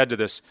 and I said to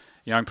this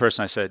young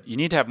person, I said, you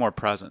need to have more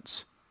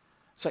presence.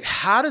 It's like,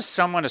 how does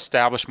someone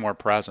establish more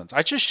presence?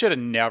 I just should have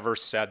never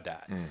said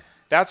that.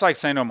 That's like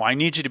saying to them, I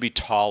need you to be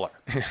taller,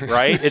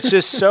 right? It's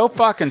just so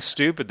fucking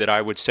stupid that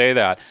I would say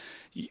that.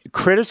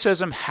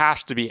 Criticism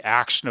has to be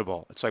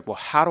actionable. It's like, well,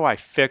 how do I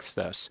fix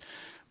this?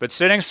 But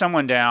sitting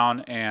someone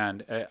down,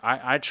 and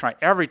I try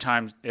every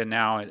time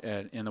now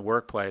in the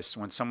workplace,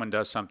 when someone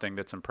does something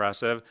that's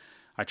impressive,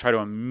 I try to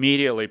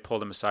immediately pull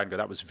them aside and go,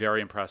 that was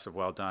very impressive,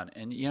 well done.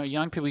 And,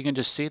 young people, you can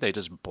just see, they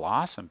just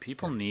blossom.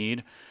 People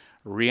need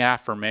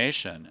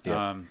reaffirmation.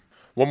 Yeah.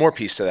 One more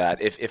piece to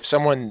that. If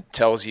someone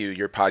tells you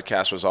your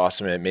podcast was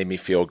awesome and it made me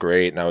feel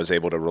great and I was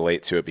able to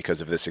relate to it because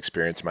of this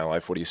experience in my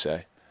life, what do you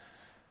say?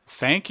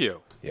 Thank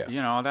you. Yeah.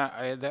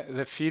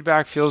 The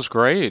feedback feels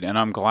great, and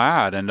I'm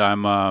glad,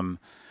 and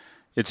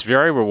it's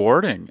very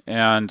rewarding.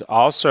 And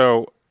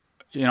also,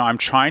 I'm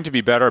trying to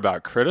be better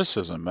about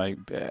criticism.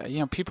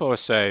 People always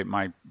say,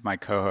 my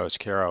co-host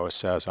Kara always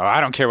says, oh, I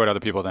don't care what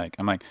other people think.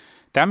 I'm like,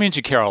 that means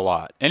you care a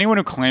lot. Anyone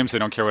who claims they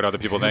don't care what other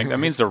people think, that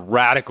means they're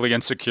radically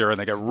insecure and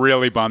they get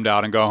really bummed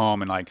out and go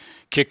home and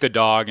kick the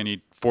dog and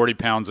eat 40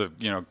 pounds of,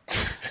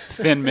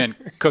 Thin Mint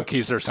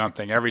cookies or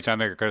something every time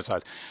they get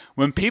criticized.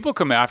 When people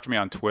come after me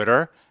on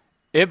Twitter,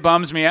 it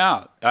bums me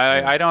out.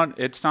 I don't,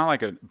 it's not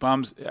like it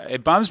bums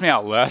me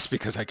out less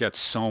because I get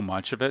so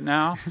much of it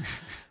now.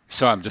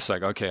 So I'm just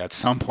like, okay, at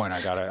some point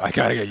I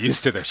gotta get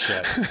used to this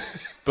shit.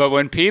 But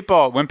when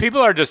people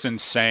are just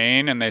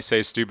insane and they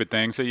say stupid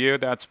things at you,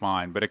 that's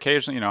fine. But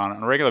occasionally,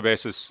 on a regular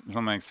basis,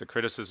 someone makes a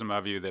criticism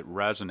of you that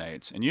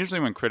resonates. And usually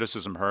when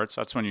criticism hurts,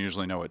 that's when you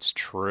usually know it's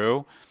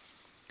true.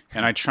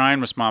 And I try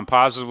and respond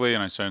positively,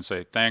 and I try and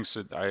say, thanks,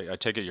 I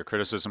take it your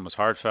criticism was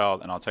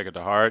heartfelt, and I'll take it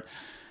to heart.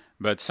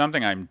 But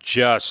something I'm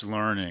just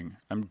learning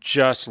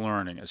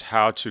is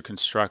how to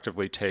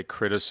constructively take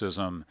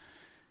criticism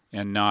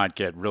and not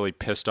get really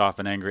pissed off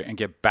and angry and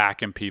get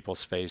back in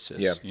people's faces.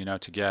 Yeah.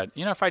 To get,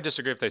 if I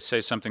disagree, if they say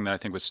something that I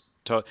think was,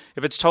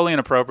 if it's totally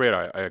inappropriate,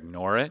 I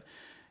ignore it.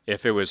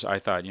 If it was, I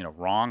thought,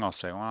 wrong, I'll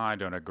say, well, I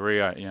don't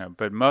agree.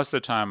 But most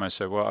of the time I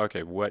say, well,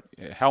 okay,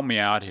 help me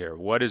out here.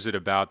 What is it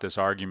about this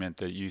argument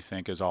that you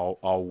think is all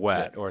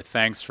wet? Yeah. Or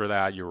thanks for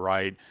that, you're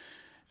right.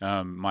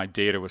 My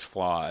data was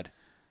flawed.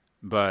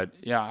 But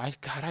yeah,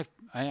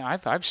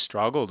 I've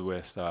struggled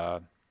with,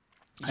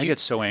 I get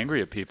so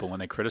angry at people when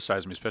they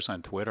criticize me, especially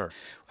on Twitter.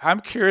 I'm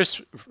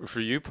curious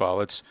for you,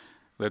 Paul.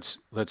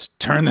 Let's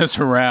turn this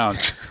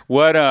around.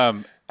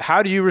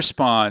 How do you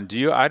respond?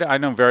 I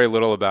know very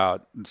little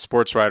about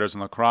sports writers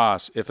in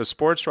lacrosse. If a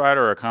sports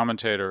writer or a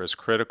commentator is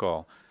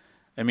critical,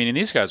 I mean, and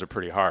these guys are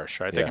pretty harsh,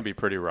 right? They can be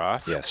pretty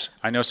rough. Yes.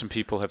 I know some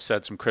people have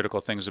said some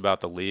critical things about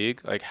the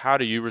league. Like, how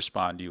do you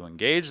respond? Do you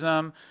engage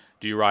them?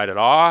 Do you write it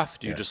off?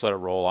 Do you just let it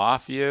roll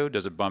off you?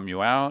 Does it bum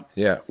you out?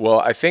 Yeah. Well,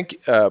 I think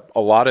a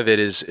lot of it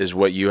is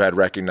what you had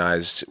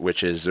recognized,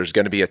 which is there's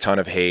going to be a ton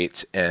of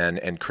hate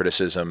and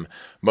criticism.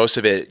 Most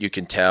of it you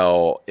can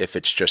tell if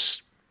it's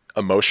just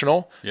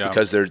emotional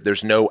because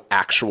there's no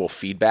actual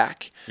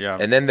feedback. Yeah.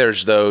 And then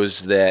there's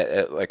those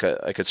that like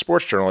a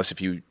sports journalist,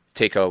 if you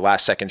take a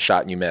last second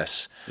shot and you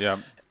miss,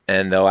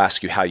 and they'll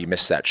ask you how you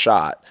missed that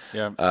shot.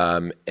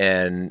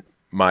 And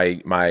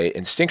my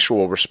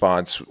instinctual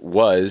response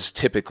was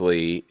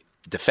typically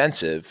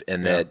defensive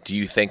in that, do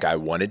you think I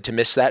wanted to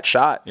miss that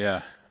shot?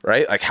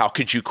 Right? Like, how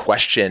could you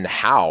question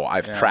how?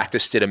 I've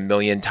practiced it a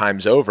million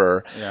times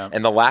over.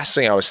 And the last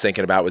thing I was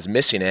thinking about was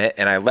missing it.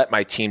 And I let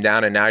my team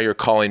down, and now you're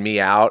calling me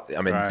out.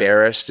 I'm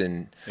embarrassed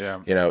and,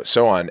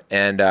 so on.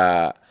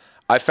 And,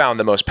 I found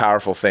the most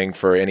powerful thing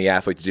for any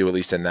athlete to do, at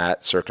least in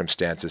that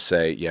circumstance, is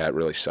say, yeah, it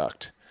really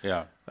sucked.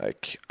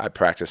 Like, I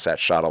practiced that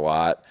shot a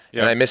lot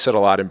and I miss it a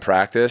lot in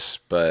practice,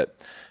 but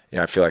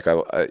I feel like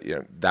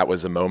that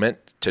was the moment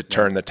to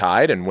turn the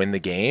tide and win the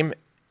game,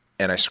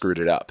 and I screwed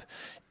it up.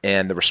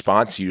 And the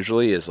response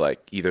usually is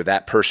like either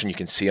that person, you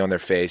can see on their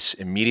face,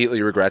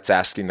 immediately regrets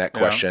asking that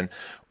question,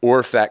 or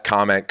if that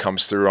comment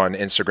comes through on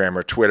Instagram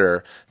or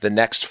Twitter, the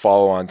next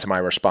follow on to my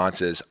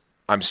response is,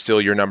 I'm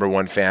still your number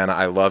one fan.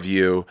 I love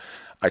you.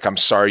 Like, I'm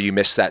sorry you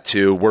missed that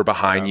too. We're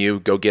behind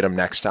you. Go get them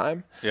next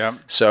time.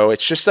 So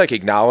it's just like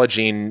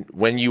acknowledging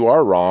when you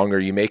are wrong or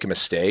you make a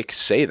mistake,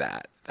 say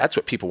that. That's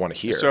what people want to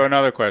hear. So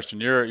another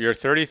question. You're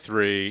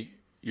 33.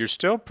 You're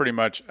still pretty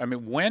much, I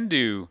mean, when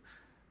do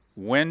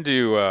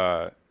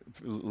lacrosse,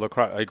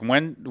 like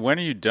when are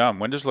you done?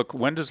 When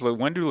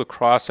do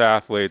lacrosse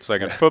athletes,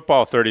 like in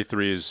football,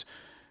 33 is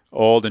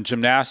old. In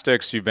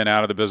gymnastics, you've been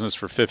out of the business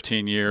for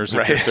 15 years.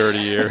 If you're 30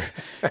 years,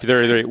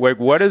 33. Wait,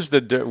 what's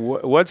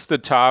the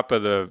top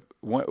of the?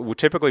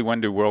 Typically, when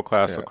do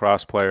world-class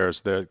lacrosse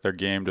players their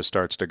game just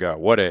starts to go?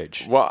 What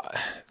age? Well,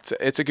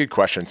 it's a good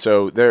question.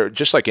 So they're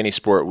just like any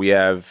sport. We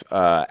have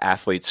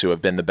athletes who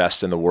have been the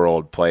best in the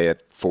world play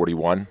at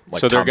 41,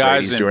 like Tom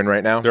Brady's doing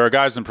right now. There are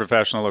guys in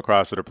professional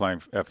lacrosse that are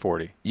playing at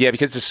 40. Yeah,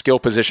 because it's a skill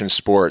position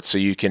sport, so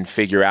you can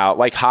figure out,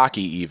 like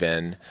hockey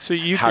even, to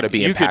be impactful.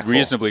 You could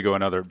reasonably go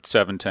another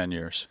 7-10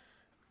 years.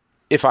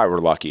 If I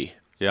were lucky.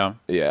 Yeah.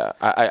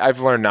 I've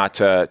learned not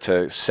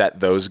to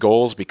set those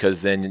goals,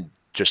 because then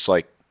just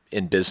like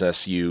in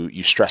business,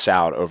 you stress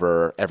out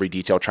over every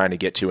detail trying to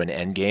get to an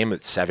end game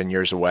that's 7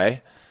 years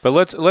away. But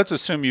let's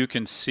assume you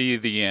can see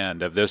the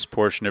end of this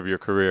portion of your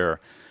career.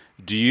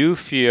 Do you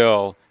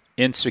feel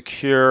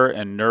insecure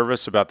and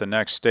nervous about the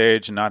next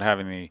stage and not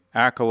having the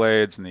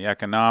accolades and the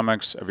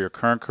economics of your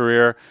current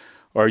career?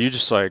 Or are you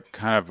just like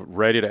kind of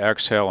ready to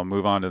exhale and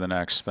move on to the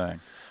next thing?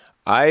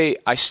 I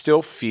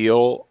still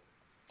feel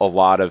a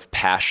lot of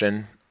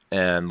passion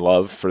and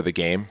love for the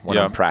game when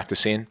I'm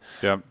practicing.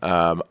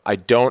 I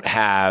don't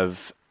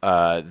have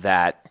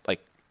that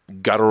like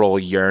guttural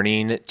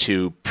yearning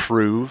to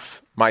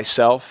prove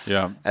myself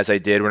as I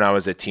did when I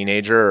was a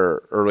teenager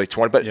or early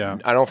 20s. But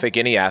I don't think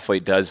any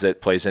athlete does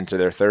that plays into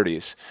their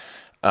 30s.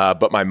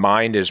 But my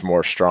mind is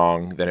more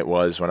strong than it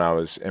was when I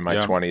was in my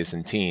 20s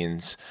and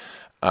teens.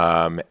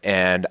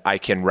 And I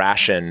can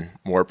ration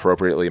more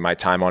appropriately my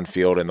time on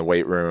field in the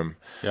weight room.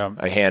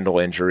 I handle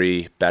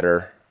injury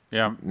better.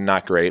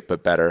 Not great,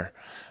 but better.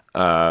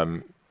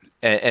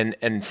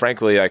 And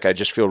frankly, like, I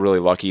just feel really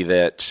lucky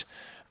that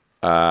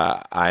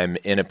I'm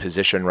in a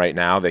position right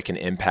now that can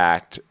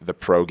impact the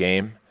pro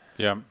game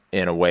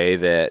in a way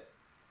that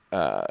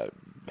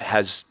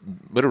has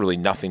literally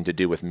nothing to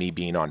do with me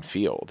being on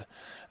field.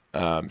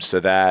 So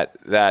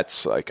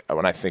that's like,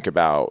 when I think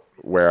about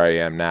where I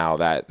am now,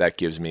 that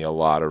gives me a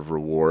lot of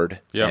reward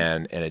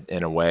and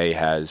in a way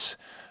has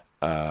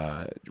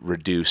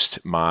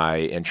reduced my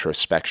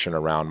introspection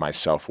around my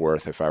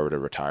self-worth if I were to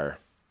retire.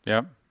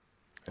 Well,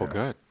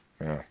 good.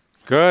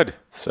 Good.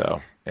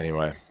 So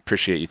anyway,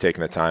 appreciate you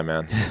taking the time,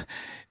 man.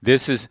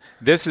 This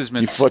has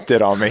been. You flipped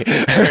it on me.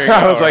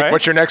 I was like,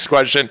 "What's your next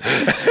question?"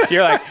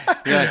 You're like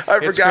I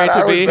forgot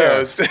I was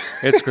those.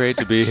 It's great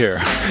to be here.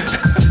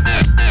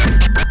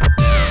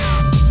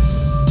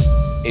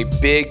 A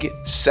big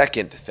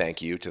second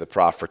thank you to the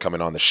Prof for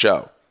coming on the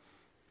show.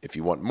 If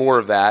you want more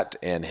of that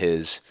and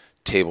his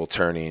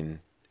table-turning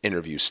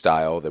interview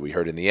style that we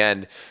heard in the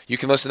end, you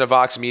can listen to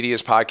Vox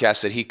Media's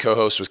podcast that he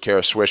co-hosts with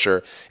Kara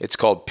Swisher. It's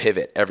called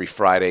Pivot, every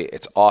Friday.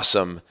 It's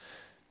awesome.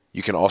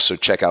 You can also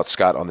check out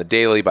Scott on the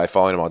daily by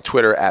following him on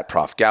Twitter at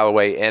Prof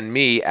Galloway and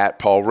me at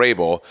Paul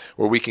Rabel,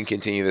 where we can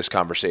continue this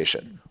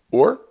conversation.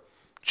 Or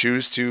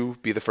choose to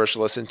be the first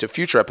to listen to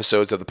future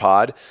episodes of the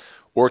pod,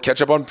 or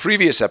catch up on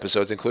previous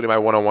episodes, including my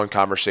one-on-one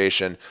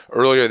conversation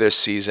earlier this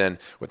season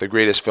with the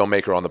greatest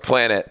filmmaker on the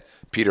planet,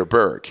 Peter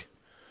Berg.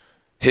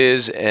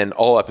 His and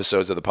all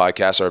episodes of the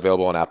podcast are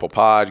available on Apple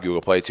Pod, Google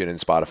Play, TuneIn,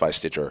 Spotify,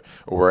 Stitcher,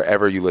 or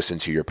wherever you listen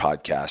to your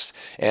podcasts.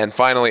 And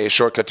finally, a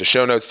shortcut to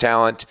show notes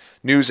talent,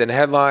 news and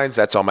headlines.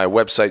 That's on my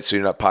website,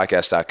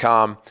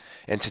 suitinguppodcast.com.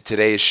 and to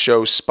today's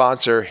show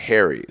sponsor,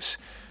 Harry's.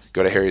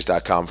 Go to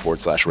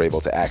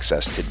harrys.com/Rabel to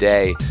access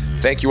today.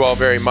 Thank you all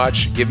very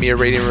much. Give me a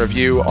rating and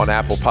review on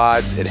Apple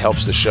Pods. It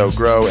helps the show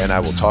grow, and I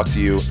will talk to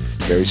you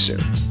very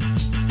soon.